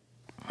that.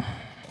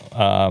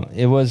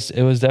 It was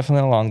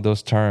definitely along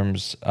those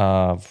terms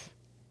of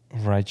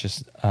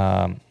righteous.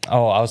 I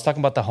was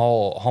talking about the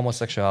whole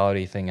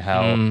homosexuality thing,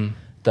 how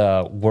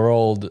the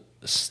world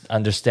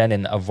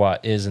understanding of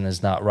what is and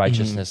is not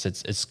righteousness,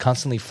 it's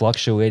constantly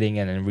fluctuating,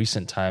 and in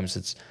recent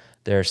times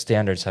their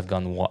standards have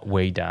gone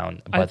way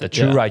down, but the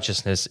true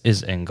righteousness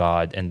is in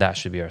God, and that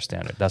should be our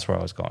standard. That's where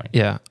I was going.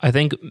 Yeah, I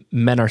think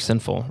men are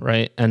sinful,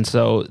 right? And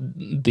so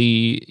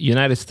the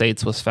United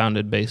States was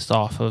founded based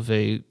off of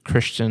a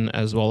Christian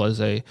as well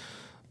as a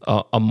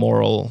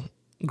moral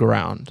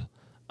ground,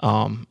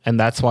 and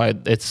that's why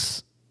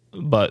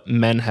but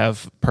men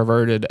have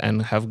perverted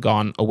and have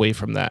gone away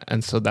from that,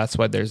 and so that's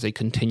why there's a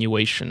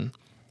continuation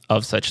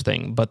of such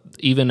thing. But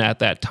even at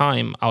that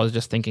time, I was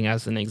just thinking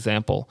as an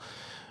example,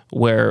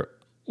 where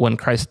when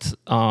Christ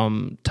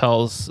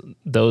tells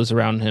those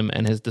around him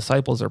and his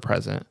disciples are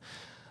present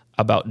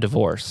about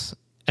divorce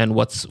and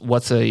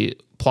what's a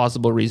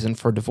plausible reason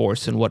for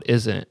divorce and what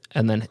isn't,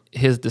 and then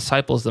his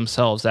disciples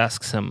themselves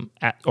asks him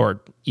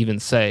or even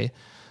say,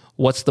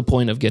 what's the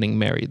point of getting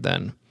married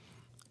then?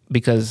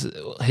 Because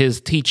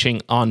his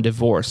teaching on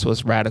divorce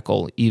was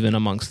radical even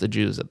amongst the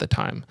Jews at the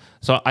time.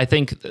 So I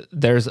think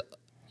there's,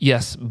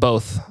 yes,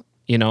 both.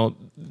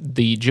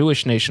 The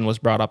Jewish nation was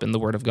brought up in the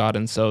Word of God,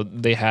 and so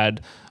they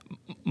had,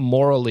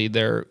 morally,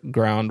 their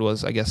ground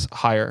was, I guess,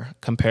 higher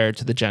compared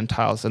to the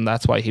Gentiles, and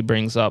that's why he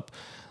brings up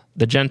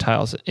the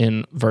Gentiles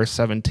in verse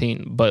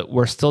 17. But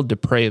we're still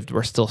depraved,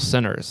 we're still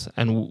sinners,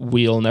 and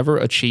we'll never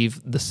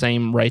achieve the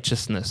same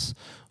righteousness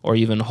or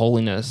even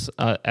holiness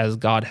as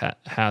God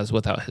has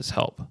without his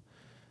help.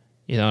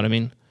 You know what I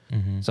mean?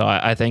 Mm-hmm. So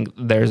I think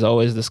there's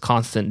always this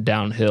constant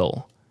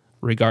downhill,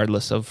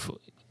 regardless of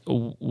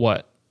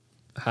what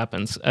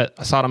happens.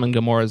 Sodom and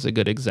Gomorrah is a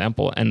good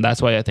example, and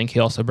that's why I think he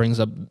also brings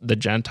up the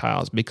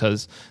Gentiles,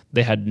 because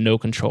they had no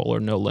control or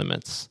no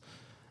limits,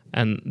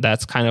 and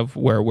that's kind of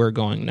where we're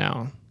going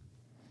now.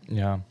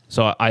 Yeah.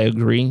 So I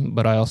agree,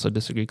 but I also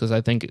disagree, because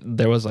I think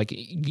there was, like,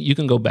 you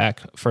can go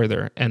back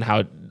further and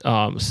how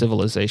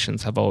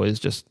civilizations have always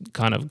just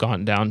kind of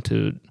gone down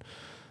to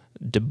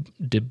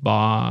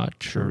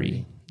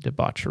debauchery.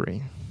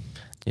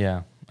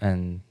 Yeah,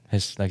 and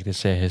like they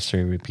say,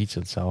 history repeats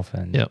itself,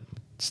 and yep.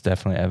 It's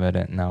definitely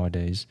evident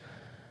nowadays.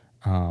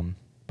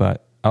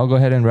 But I'll go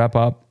ahead and wrap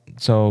up.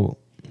 So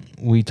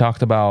we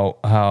talked about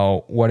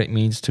what it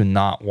means to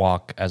not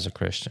walk as a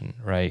Christian,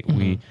 right?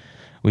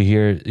 Mm-hmm.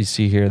 You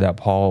see here that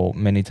Paul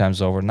many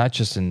times over, not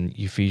just in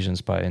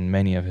Ephesians, but in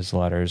many of his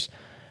letters,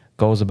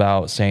 goes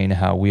about saying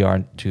how we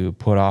are to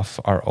put off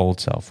our old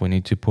self. We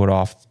need to put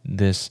off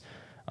this.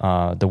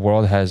 The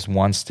world has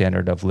one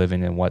standard of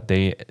living and what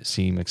they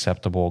seem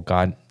acceptable.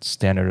 God's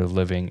standard of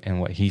living and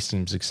what he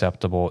seems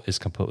acceptable is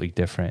completely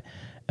different.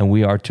 And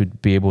we are to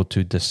be able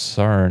to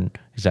discern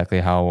exactly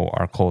how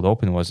our cold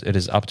open was. It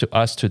is up to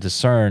us to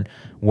discern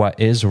what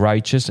is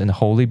righteous and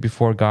holy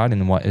before God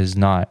and what is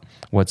not,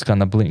 what's going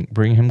to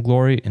bring him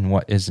glory and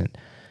what isn't.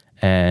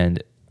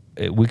 And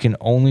we can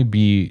only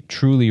be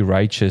truly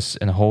righteous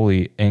and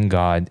holy in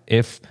God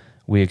if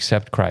we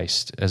accept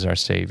Christ as our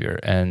Savior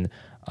and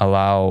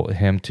allow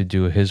him to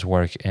do his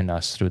work in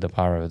us through the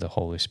power of the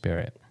Holy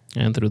Spirit.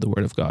 And through the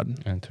Word of God.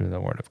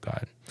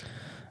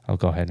 I'll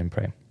go ahead and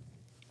pray.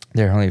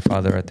 Dear Heavenly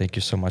Father, I thank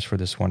you so much for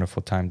this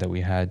wonderful time that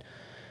we had,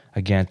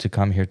 again, to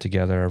come here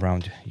together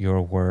around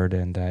your word,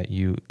 and that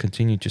you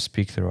continue to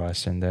speak through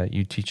us, and that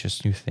you teach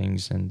us new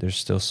things, and there's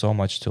still so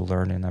much to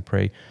learn. And I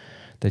pray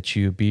that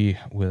you be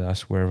with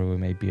us wherever we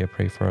may be. I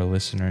pray for our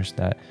listeners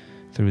that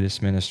through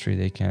this ministry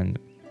they can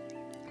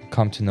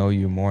come to know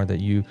you more, that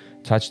you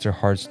touch their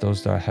hearts,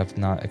 those that have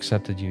not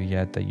accepted you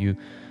yet, that you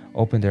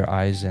open their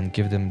eyes and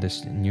give them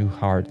this new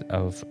heart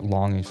of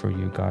longing for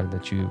you, God,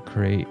 that you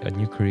create a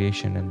new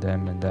creation in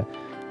them, and that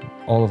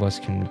all of us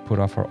can put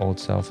off our old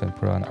self and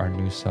put on our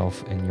new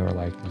self in your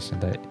likeness,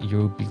 and that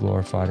you be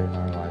glorified in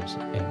our lives.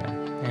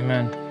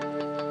 Amen.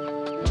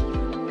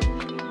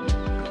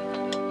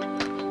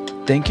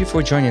 Thank you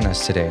for joining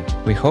us today.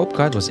 We hope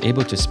God was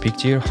able to speak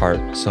to your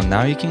heart, so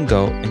now you can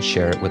go and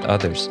share it with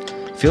others.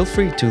 Feel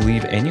free to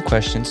leave any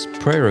questions,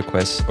 prayer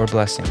requests, or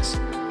blessings.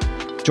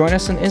 Join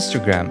us on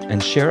Instagram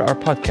and share our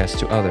podcast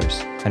to others.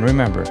 And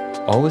remember,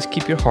 always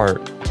keep your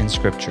heart in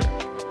Scripture.